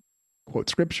to quote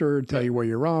scripture, tell you where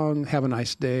you're wrong, have a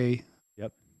nice day.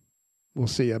 We'll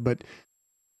see you. But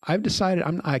I've decided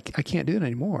I can't do it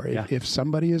anymore. If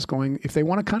somebody is if they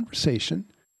want a conversation,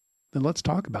 then let's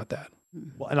talk about that.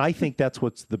 Well, and I think that's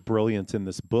what's the brilliance in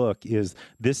this book is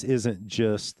this isn't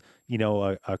just,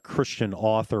 a Christian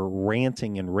author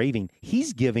ranting and raving.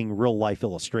 He's giving real life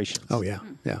illustrations. Oh, yeah.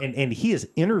 And he is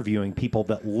interviewing people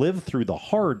that live through the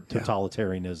hard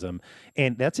totalitarianism.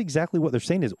 And that's exactly what they're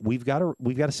saying is we've got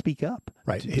to speak up.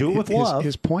 Right. Do it with love.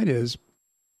 His point is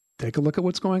take a look at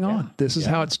what's going on. This is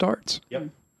how it starts. Yep.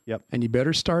 And you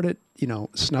better start it,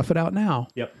 snuff it out now.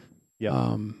 Yep.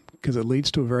 Because it leads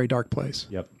to a very dark place.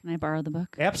 Yep. Can I borrow the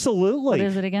book? Absolutely. What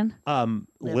is it again?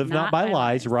 Live Not by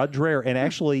Lies, Rod Dreher. And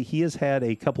actually, he has had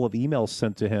a couple of emails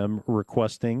sent to him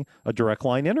requesting a direct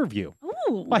line interview.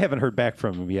 Ooh. I haven't heard back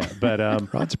from him yet, but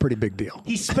Rod's a pretty big deal.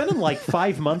 He's spending like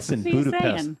 5 months in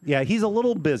Budapest. Saying? Yeah, he's a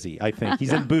little busy, I think.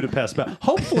 He's in Budapest, but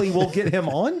hopefully we'll get him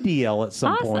on DL at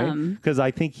some point because I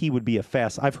think he would be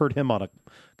I've heard him on a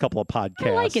couple of podcasts.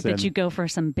 I like it that you go for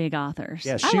some big authors.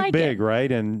 Yeah, shoot big,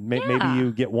 right? And maybe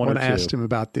you get one or two. I asked him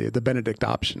about the Benedict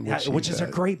option, which is a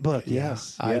great book.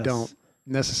 Yes. I don't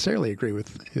necessarily agree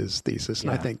with his thesis,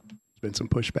 and I think there's been some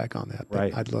pushback on that.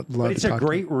 But I'd love to talk. It's a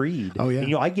great read. Oh, yeah.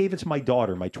 And, I gave it to my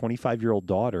daughter, my 25-year-old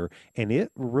daughter, and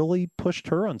it really pushed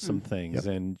her on some things.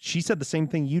 And she said the same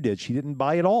thing you did. She didn't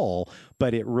buy it all,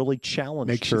 but it really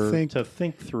challenged her to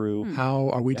think through. How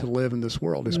are we to live in this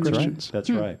world as Christians? Right. That's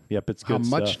right. Yep, it's good How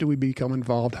much stuff. do we become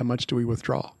involved? How much do we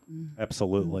withdraw?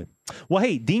 Absolutely. Well,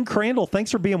 hey, Dean Crandall,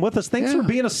 thanks for being with us. Thanks for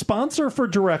being a sponsor for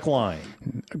Direct Line.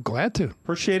 Glad to.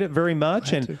 Appreciate it very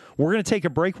much. We're going to take a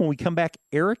break. When we come back,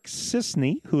 Eric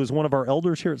Sisney, who is one of our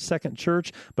elders here at Second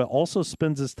Church, but also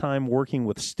spends his time working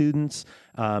with students.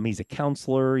 He's a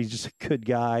counselor. He's just a good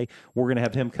guy. We're going to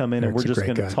have him come in, and we're just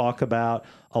going to talk about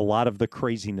a lot of the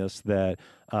craziness that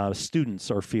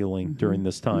students are feeling during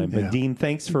this time. And Dean,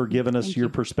 thanks for giving us your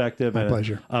perspective. My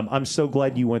pleasure. I'm so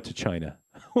glad you went to China.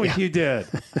 You did.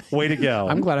 Way to go.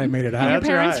 I'm glad I made it out. Have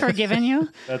your parents forgiven you?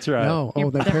 That's right. No.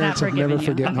 Their parents have never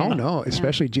forgiven. No,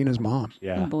 especially Gina's mom.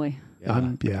 Yeah. Oh, boy.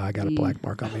 I got a black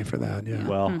mark on me for that. Yeah.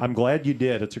 Well, I'm glad you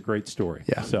did. It's a great story.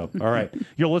 Yeah. So, all right.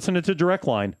 You're listening to Direct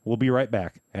Line. We'll be right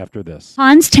back after this.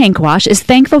 Hans Tank Wash is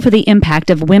thankful for the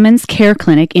impact of Women's Care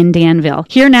Clinic in Danville.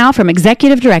 Hear now from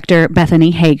Executive Director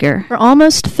Bethany Hager. For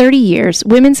almost 30 years,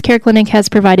 Women's Care Clinic has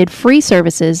provided free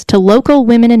services to local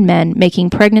women and men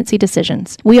making pregnancy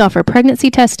decisions. We offer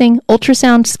pregnancy testing,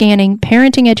 ultrasound scanning,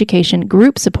 parenting education,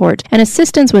 group support, and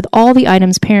assistance with all the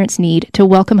items parents need to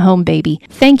welcome home baby.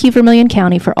 Thank you, Vermilion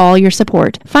County, for all your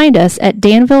support. Find us at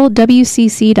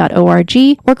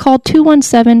danvillewcc.org or call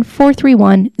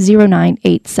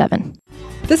 217-431-0987.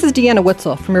 This is Deanna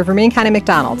Witzel from your Vermilion County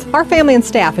McDonald's. Our family and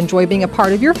staff enjoy being a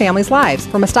part of your family's lives.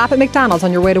 From a stop at McDonald's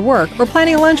on your way to work or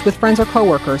planning a lunch with friends or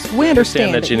coworkers, we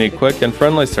understand that you need quick and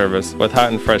friendly service with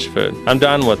hot and fresh food. I'm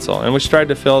Don Witzel, and we strive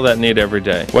to fill that need every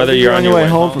day. Whether you're on your way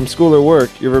home from school or work,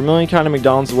 your Vermilion County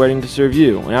McDonald's is waiting to serve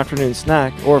you an afternoon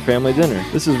snack or a family dinner.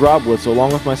 This is Rob Witzel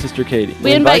along with my sister Katie.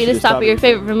 We invite you to stop at your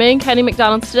favorite Vermilion County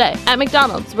McDonald's today. At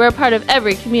McDonald's, we're a part of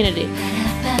every community.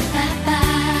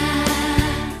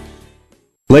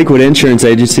 Lakewood Insurance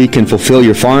Agency can fulfill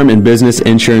your farm and business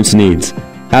insurance needs.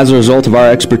 As a result of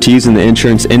our expertise in the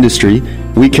insurance industry,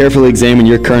 we carefully examine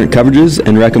your current coverages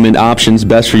and recommend options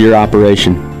best for your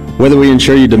operation. Whether we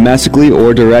insure you domestically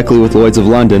or directly with Lloyd's of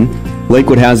London,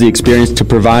 Lakewood has the experience to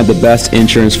provide the best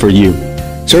insurance for you.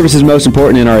 Service is most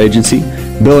important in our agency.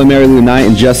 Bill and Mary Lou Knight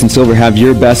and Justin Silver have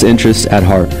your best interests at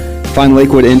heart. Find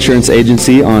Lakewood Insurance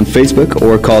Agency on Facebook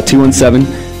or call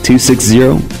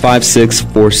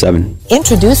 217-260-5647.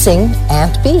 Introducing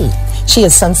Aunt Bee. She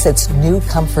is Sunset's new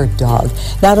comfort dog.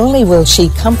 Not only will she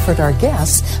comfort our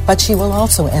guests, but she will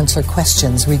also answer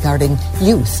questions regarding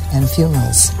youth and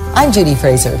funerals. I'm Judy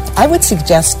Fraser. I would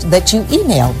suggest that you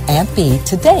email Aunt Bee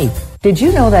today. Did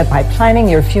you know that by planning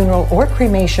your funeral or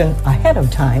cremation ahead of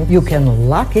time, you can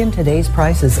lock in today's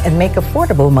prices and make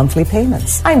affordable monthly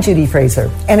payments? I'm Judy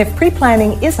Fraser, and if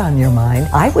pre-planning is on your mind,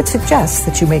 I would suggest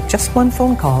that you make just one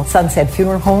phone call, Sunset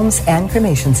Funeral Homes and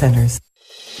Cremation Centers.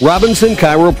 Robinson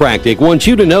Chiropractic wants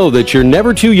you to know that you're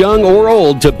never too young or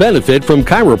old to benefit from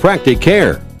chiropractic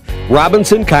care.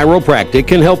 Robinson Chiropractic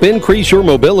can help increase your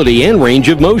mobility and range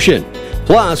of motion.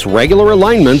 Plus, regular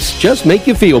alignments just make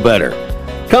you feel better.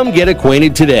 Come get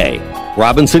acquainted today.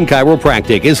 Robinson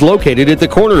Chiropractic is located at the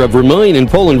corner of Vermilion and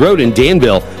Poland Road in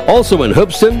Danville, also in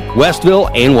Hoopeston, Westville,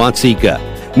 and Watseka.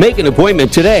 Make an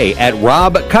appointment today at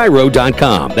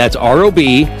robchiro.com. That's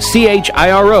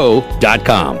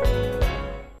ROBCHIRO.com.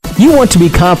 You want to be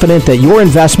confident that your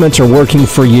investments are working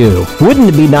for you. Wouldn't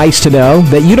it be nice to know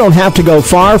that you don't have to go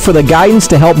far for the guidance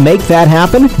to help make that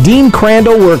happen? Dean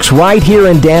Crandall works right here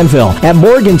in Danville at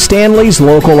Morgan Stanley's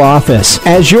local office.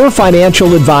 As your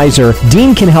financial advisor,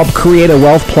 Dean can help create a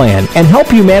wealth plan and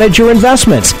help you manage your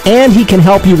investments. And he can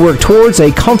help you work towards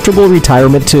a comfortable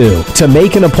retirement too. To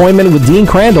make an appointment with Dean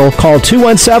Crandall, call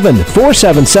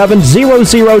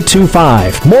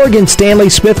 217-477-0025. Morgan Stanley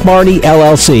Smith Marty,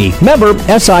 LLC. Member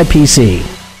SIPC.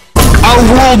 Our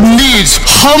world needs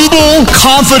humble,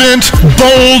 confident,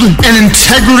 bold, and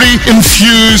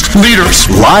integrity-infused leaders.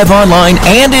 Live online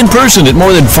and in person at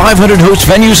more than 500 host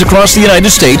venues across the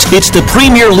United States, it's the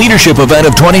premier leadership event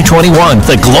of 2021,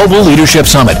 the Global Leadership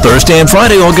Summit, Thursday and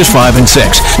Friday, August 5 and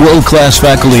 6. World-class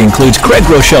faculty includes Craig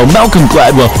Rochelle, Malcolm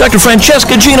Gladwell, Dr.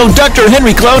 Francesca Gino, Dr.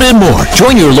 Henry Cloud, and more.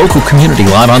 Join your local community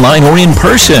live online or in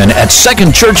person at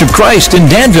Second Church of Christ in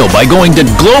Danville by going to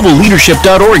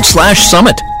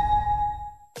globalleadership.org/summit.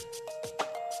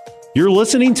 You're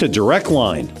listening to Direct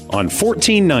Line on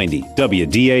 1490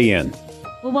 WDAN.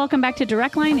 Well, welcome back to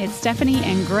Direct Line. It's Stephanie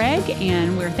and Greg,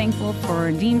 and we're thankful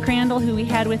for Dean Crandall, who we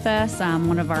had with us,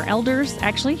 one of our elders.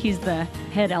 Actually, he's the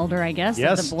head elder, I guess,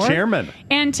 of the board. Chairman.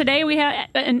 And today we have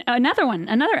another one.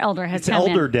 Another elder has come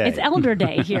in. Elder Day. It's Elder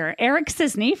Day here. Eric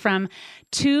Sisney from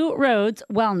Two Roads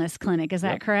Wellness Clinic. Is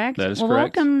that correct? That is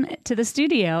correct. Welcome to the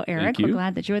studio, Eric. Thank you. We're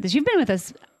glad that you're with us. You've been with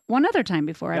us one other time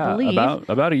before, I believe.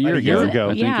 About a year ago. I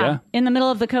think, yeah. In the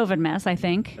middle of the COVID mess, I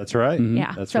think. That's right. Mm-hmm.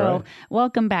 Yeah. That's so right.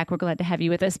 welcome back. We're glad to have you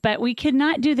with us. But we could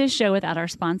not do this show without our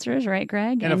sponsors, right,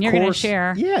 Greg? And of you're course, going to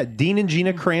share. Yeah, Dean and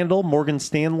Gina Crandall, Morgan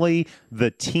Stanley, the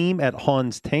team at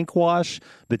Hans Tank Wash,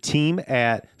 the team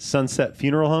at Sunset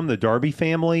Funeral Home, the Darby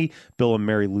family, Bill and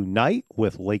Mary Lou Knight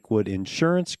with Lakewood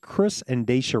Insurance, Chris and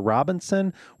Dacia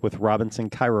Robinson with Robinson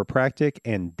Chiropractic,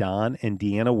 and Don and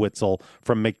Deanna Witzel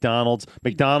from McDonald's.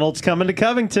 McDonald's coming to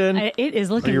Covington. It is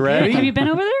looking Are you ready? good. Have you been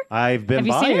over there? I've been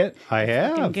by seen it. I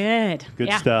have. Looking good. Good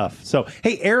Yeah. stuff. So,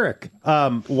 hey, Eric,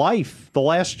 life the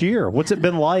last year, what's it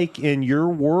been like in your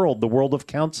world, the world of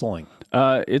counseling?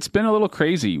 It's been a little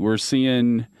crazy. We're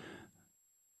seeing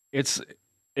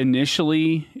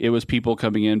initially it was people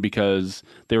coming in because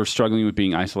they were struggling with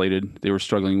being isolated. They were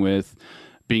struggling with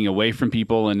being away from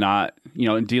people and not,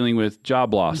 and dealing with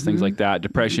job loss, things like that,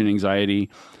 depression, anxiety.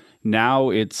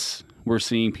 Now we're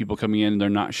seeing people coming in and they're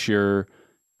not sure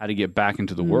how to get back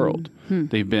into the world.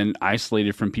 They've been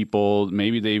isolated from people.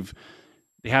 Maybe they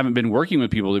haven't been working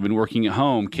with people. They've been working at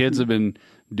home. Kids have been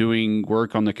doing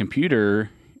work on the computer,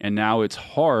 and now it's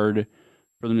hard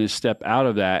for them to step out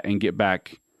of that and get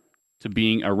back to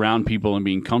being around people and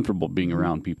being comfortable being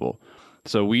around people.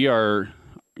 So we are,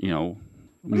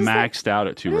 maxed out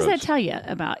at Two Roads. What does that tell you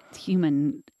about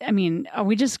human? I mean, are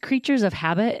we just creatures of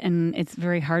habit and it's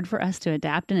very hard for us to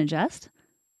adapt and adjust?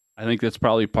 I think that's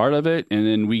probably part of it. And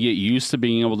then we get used to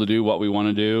being able to do what we want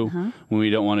to do when we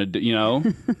don't want to do, you know.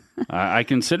 I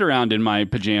can sit around in my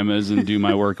pajamas and do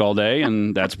my work all day,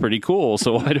 and that's pretty cool.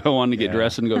 So why do I want to get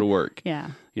dressed and go to work? Yeah.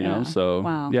 You know,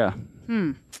 so, yeah.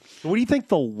 What do you think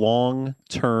the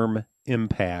long-term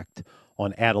impact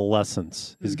on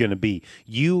adolescence is going to be?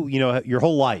 You know, your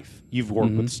whole life, you've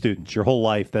worked with students. Your whole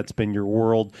life, that's been your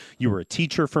world. You were a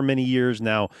teacher for many years.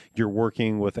 Now you're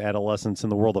working with adolescents in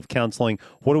the world of counseling.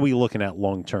 What are we looking at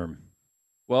long-term?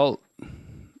 Well,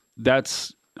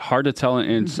 that's hard to tell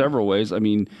in several ways. I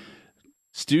mean,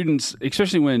 students,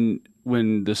 especially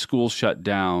when the schools shut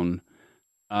down,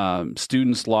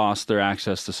 students lost their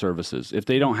access to services. If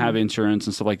they don't have insurance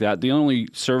and stuff like that, the only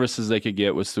services they could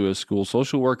get was through a school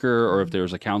social worker or if there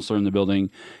was a counselor in the building,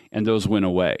 and those went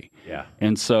away. Yeah.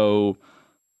 And so,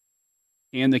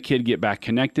 can the kid get back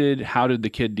connected? How did the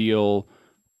kid deal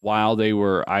while they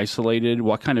were isolated?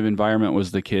 What kind of environment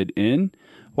was the kid in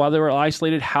while they were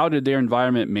isolated? How did their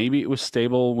environment, maybe it was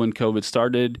stable when COVID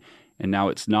started and now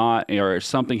it's not, or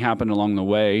something happened along the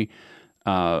way.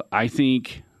 I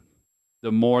think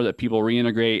the more that people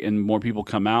reintegrate and more people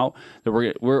come out, that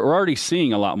we're already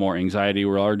seeing a lot more anxiety.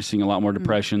 We're already seeing a lot more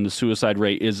depression. The suicide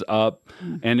rate is up,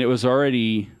 and it was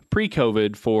already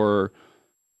pre-COVID for,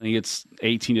 I think it's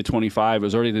 18 to 25. It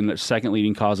was already the second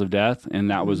leading cause of death,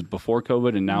 and that was before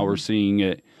COVID. And now we're seeing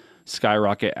it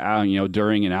skyrocket,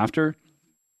 during and after.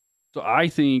 So I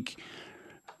think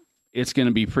it's going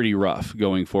to be pretty rough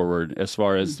going forward as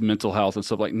far as mental health and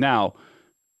stuff like now.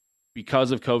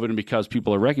 Because of COVID and because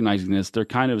people are recognizing this, they're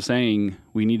kind of saying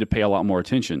we need to pay a lot more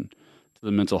attention to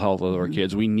the mental health of our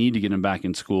kids. We need to get them back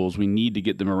in schools. We need to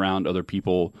get them around other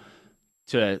people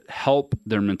to help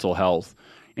their mental health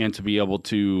and to be able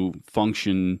to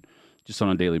function just on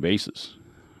a daily basis.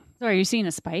 So are you seeing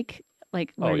a spike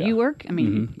like where you work? I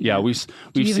mean, yeah, we've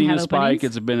seen a spike. Openings?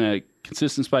 It's been a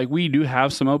consistent spike. We do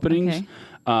have some openings,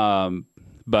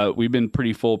 but we've been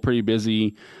pretty full, pretty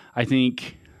busy. I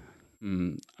think...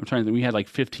 I'm trying to think. We had like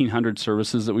 1,500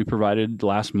 services that we provided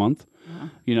last month,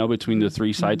 between the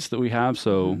three sites that we have.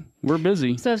 So we're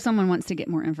busy. So if someone wants to get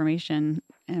more information,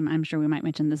 and I'm sure we might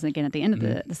mention this again at the end of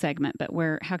the segment, but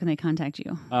how can they contact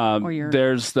you?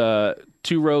 There's the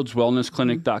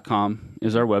TwoRoadsWellnessClinic.com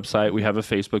is our website. We have a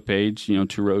Facebook page,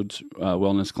 Two Roads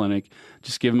Wellness Clinic.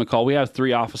 Just give them a call. We have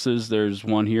 3 offices. There's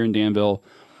one here in Danville.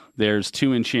 There's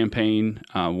 2 in Champaign,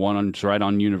 one right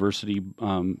on University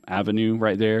Avenue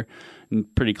right there,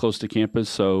 and pretty close to campus.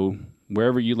 So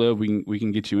wherever you live, we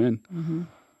can get you in. Mm-hmm.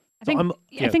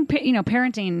 I think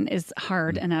parenting is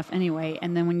hard enough anyway,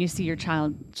 and then when you see your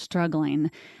child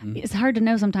struggling, it's hard to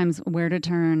know sometimes where to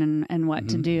turn and what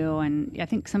to do. And I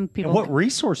think some people, and what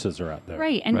resources are out there,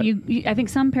 right? And you I think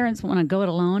some parents want to go it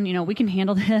alone. We can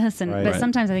handle this, but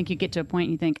sometimes I think you get to a point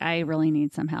and you think I really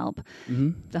need some help.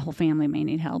 The whole family may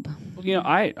need help. Well,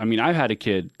 I've had a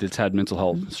kid that's had mental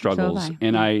health struggles,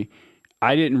 and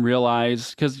I didn't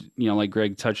realize, because, like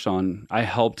Greg touched on, I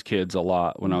helped kids a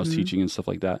lot when I was teaching and stuff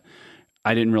like that.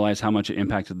 I didn't realize how much it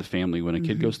impacted the family when a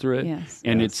kid goes through it.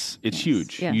 It's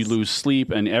huge. Yes. You lose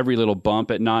sleep, and every little bump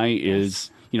at night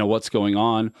is, what's going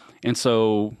on. And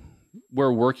so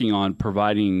we're working on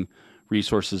providing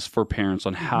resources for parents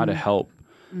on how to help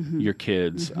your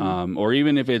kids, or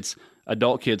even if it's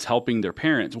adult kids helping their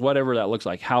parents, whatever that looks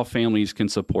like, how families can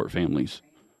support families.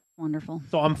 Wonderful.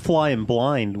 So I'm flying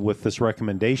blind with this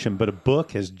recommendation, but a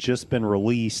book has just been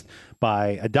released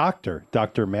by a doctor,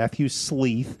 Dr. Matthew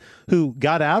Sleeth, who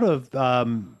got out of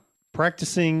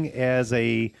practicing as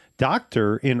a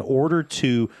doctor in order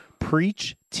to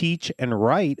preach, teach, and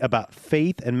write about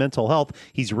faith and mental health.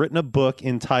 He's written a book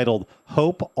entitled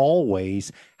Hope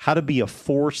Always: How to Be a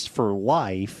Force for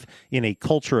Life in a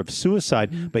Culture of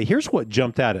Suicide. But here's what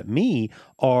jumped out at me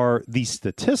are these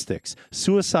statistics.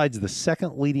 Suicide's the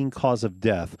second leading cause of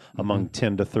death among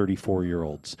 10 to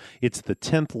 34-year-olds. It's the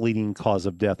 10th leading cause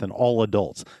of death in all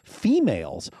adults.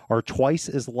 Females are twice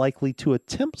as likely to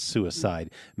attempt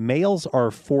suicide. Males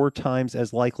are 4 times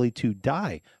as likely to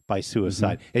die by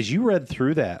suicide. As you read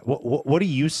through that, what do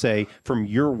you say from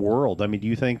your world? I mean, do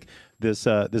you think this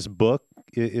book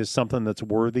is something that's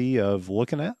worthy of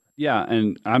looking at? Yeah,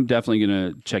 and I'm definitely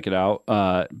going to check it out.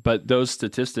 But those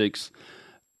statistics,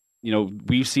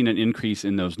 we've seen an increase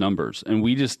in those numbers. And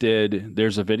we just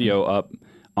there's a video up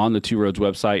on the Two Roads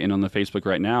website and on the Facebook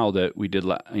right now that we did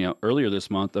earlier this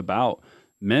month about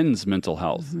men's mental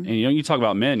health. And you talk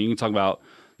about men, you can talk about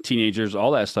teenagers,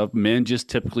 all that stuff. Men just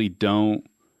typically don't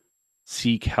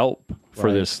seek help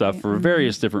for this stuff for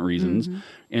various different reasons.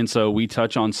 And so we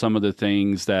touch on some of the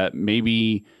things that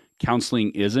maybe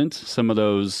counseling isn't, some of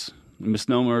those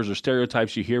misnomers or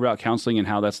stereotypes you hear about counseling and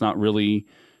how that's not really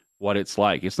what it's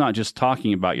like. It's not just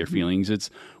talking about your feelings, it's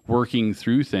working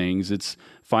through things, it's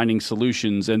finding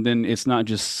solutions, and then it's not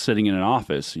just sitting in an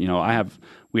office. You know,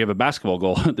 we have a basketball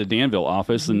goal at the Danville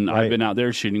office, and I've been out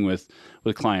there shooting with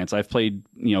clients. I've played,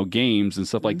 you know, games and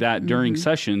stuff like that during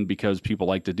session because people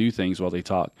like to do things while they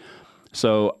talk.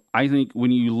 So I think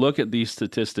when you look at these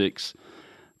statistics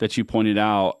that you pointed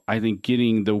out, I think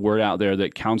getting the word out there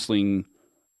that counseling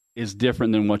is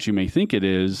different than what you may think it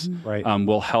is,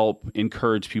 will help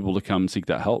encourage people to come seek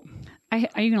that help. Are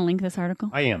you going to link this article?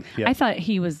 I am. Yeah. I thought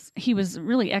he was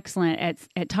really excellent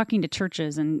at talking to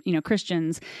churches and, you know,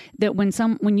 Christians, that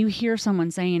when you hear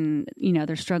someone saying, you know,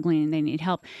 they're struggling and they need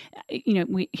help, you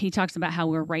know, he talks about how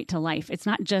we're right to life. It's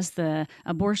not just the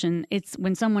abortion. It's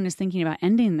when someone is thinking about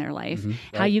ending their life,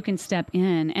 how you can step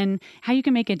in and how you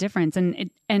can make a difference. And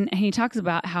he talks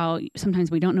about how sometimes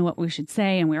we don't know what we should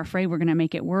say and we're afraid we're going to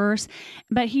make it worse.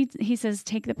 But he says,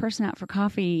 take the person out for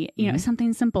coffee, you know,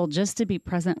 something simple just to be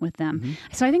present with them.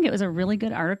 So I think it was a really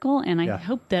good article, and I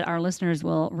hope that our listeners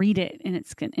will read it in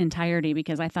its entirety,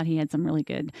 because I thought he had some really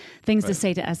good things to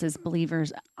say to us as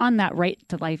believers on that right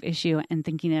to life issue and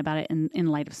thinking about it in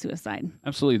light of suicide.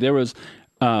 Absolutely. There was,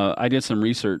 I did some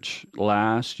research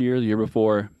last year, the year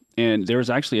before, and there was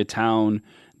actually a town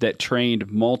that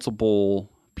trained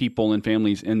multiple people and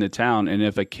families in the town. And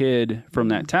if a kid from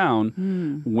that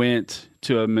town went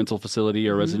to a mental facility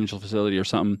or residential facility or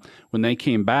something, when they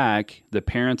came back, the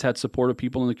parents had support of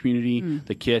people in the community.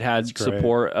 The kid had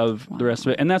support of the rest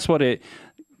of it. And that's what it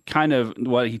kind of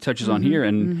what he touches on here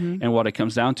and what it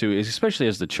comes down to is, especially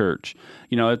as the church,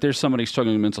 you know, if there's somebody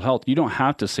struggling with mental health, you don't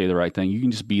have to say the right thing. You can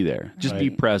just be there, just be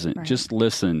present, just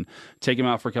listen, take them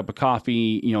out for a cup of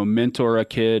coffee, you know, mentor a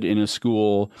kid in a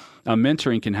school.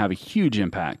 Mentoring can have a huge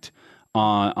impact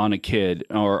on a kid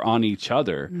or on each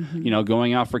other, you know,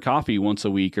 going out for coffee once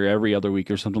a week or every other week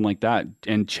or something like that,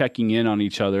 and checking in on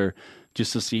each other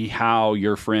just to see how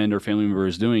your friend or family member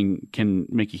is doing can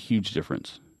make a huge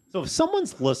difference. So if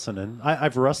someone's listening,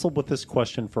 I've wrestled with this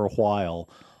question for a while,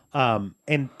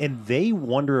 and they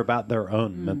wonder about their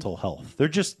own mental health.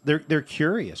 They're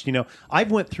curious. You know,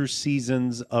 I've went through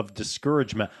seasons of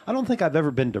discouragement. I don't think I've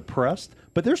ever been depressed,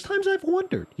 but there's times I've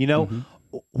wondered, you know,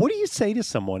 what do you say to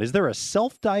someone? Is there a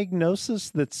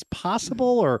self-diagnosis that's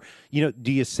possible? Or, you know,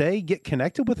 do you say get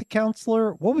connected with a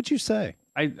counselor? What would you say?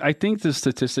 I think the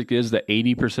statistic is that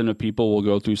 80% of people will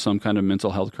go through some kind of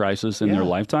mental health crisis in their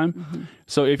lifetime.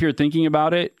 So if you're thinking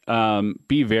about it,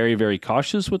 be very, very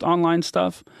cautious with online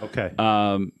stuff. Okay.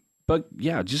 But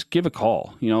yeah, just give a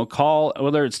call. You know, call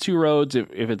whether it's Two Roads, if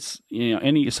it's, you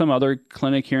know, some other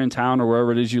clinic here in town or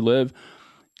wherever it is you live,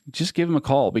 just give them a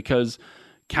call, because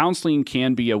counseling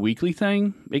can be a weekly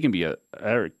thing. It can be a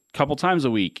couple times a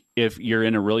week if you're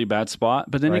in a really bad spot,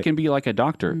 but then it can be like a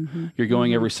doctor. You're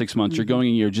going every 6 months, you're going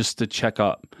a year just to check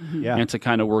up and to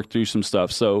kind of work through some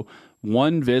stuff. So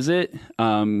one visit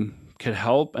could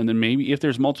help. And then maybe if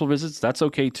there's multiple visits, that's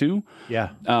okay too.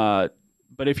 Yeah.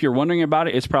 But if you're wondering about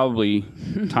it, it's probably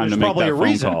time to make that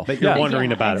phone call. That you're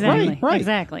wondering about exactly. it. Right.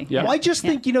 Exactly. Yeah. Well, I just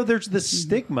think, you know, there's this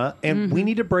stigma, and we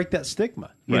need to break that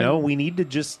stigma. You know, we need to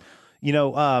just... You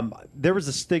know, there was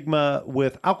a stigma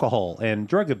with alcohol and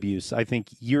drug abuse, I think,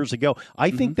 years ago. I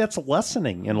think that's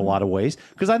lessening in a lot of ways,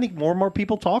 because I think more and more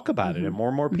people talk about it and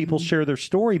more people share their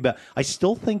story. But I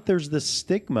still think there's this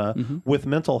stigma with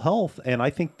mental health. And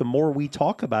I think the more we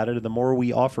talk about it and the more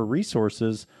we offer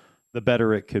resources, the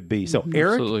better it could be. So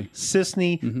Eric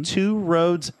Sisney, Two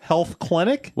Roads Health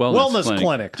Clinic, Wellness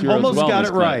Clinic. Almost got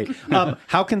it right.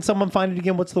 How can someone find it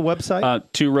again? What's the website?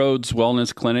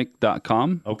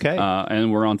 TwoRoadsWellnessClinic.com. Okay.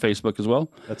 And we're on Facebook as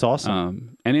well. That's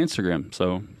awesome. And Instagram.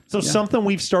 So something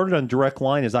we've started on Direct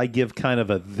Line is I give kind of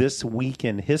a This Week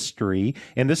in History.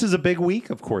 And this is a big week,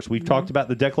 of course. We've talked about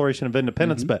the Declaration of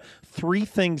Independence, but 3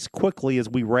 things quickly as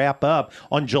we wrap up.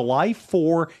 On July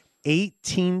 4,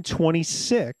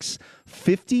 1826,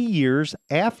 50 years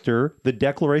after the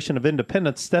Declaration of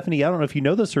Independence. Stephanie, I don't know if you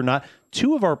know this or not,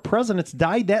 2 of our presidents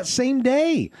died that same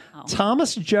day.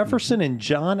 Thomas Jefferson and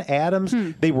John Adams.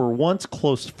 They were once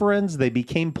close friends. They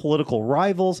became political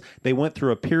rivals. They went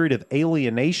through a period of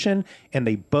alienation, and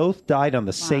they both died on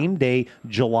the same day,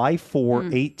 July 4,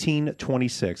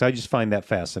 1826. I just find that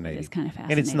fascinating. It's kind of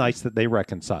fascinating. And it's nice that they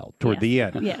reconciled toward the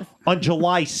end. Yes. On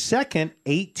July 2nd,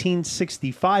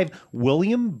 1865,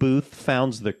 William Booth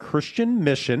founds the Christian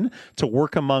Mission to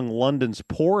work among London's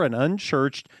poor and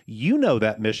unchurched. You know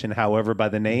that mission, however, by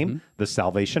the name, the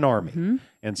Salvation Army.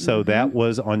 And so that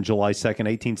was on July 2nd,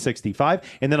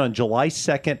 1865. And then on July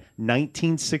 2nd,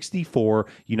 1964,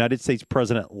 United States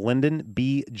President Lyndon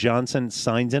B. Johnson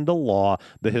signs into law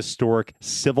the historic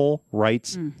Civil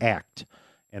Rights Act.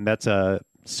 And that's a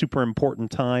super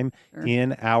important time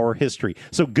in our history.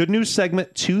 So good news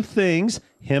segment, 2 things,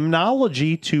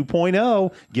 Hymnology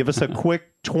 2.0. Give us a quick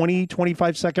 20,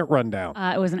 25 second rundown.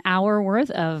 It was an hour worth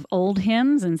of old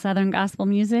hymns and Southern gospel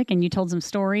music, and you told some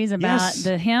stories about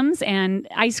the hymns and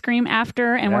ice cream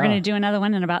after, and we're going to do another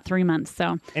one in about 3 months.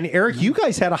 So, and Eric, you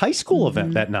guys had a high school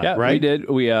event that night, Yeah, right? we did.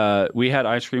 We had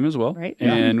ice cream as well, right?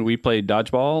 And we played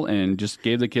dodgeball and just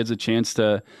gave the kids a chance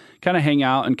to kind of hang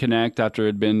out and connect after it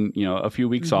had been, a few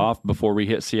weeks off before we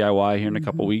hit CIY here in a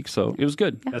couple weeks. So it was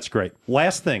good. That's great.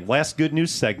 Last good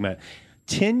news segment.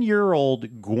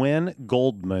 10-year-old Gwen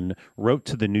Goldman wrote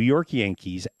to the New York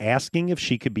Yankees asking if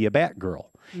she could be a Batgirl.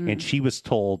 And she was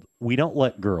told, we don't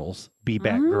let girls be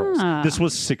Batgirls. This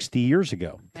was 60 years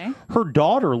ago. Okay. Her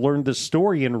daughter learned this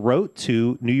story and wrote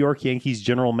to New York Yankees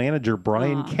general manager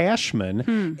Brian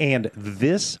Cashman. And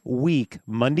this week,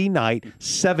 Monday night,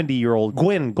 70-year-old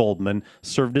Gwen Goldman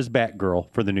served as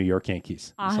Batgirl for the New York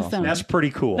Yankees. Awesome. That's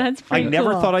pretty cool. That's pretty I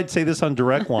never cool. thought I'd say this on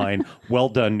Direct Line. Well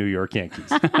done, New York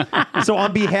Yankees. So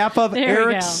on behalf of There we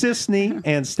Eric go. Sisney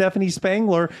and Stephanie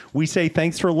Spangler, we say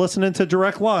thanks for listening to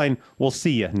Direct Line. We'll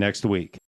see you next week.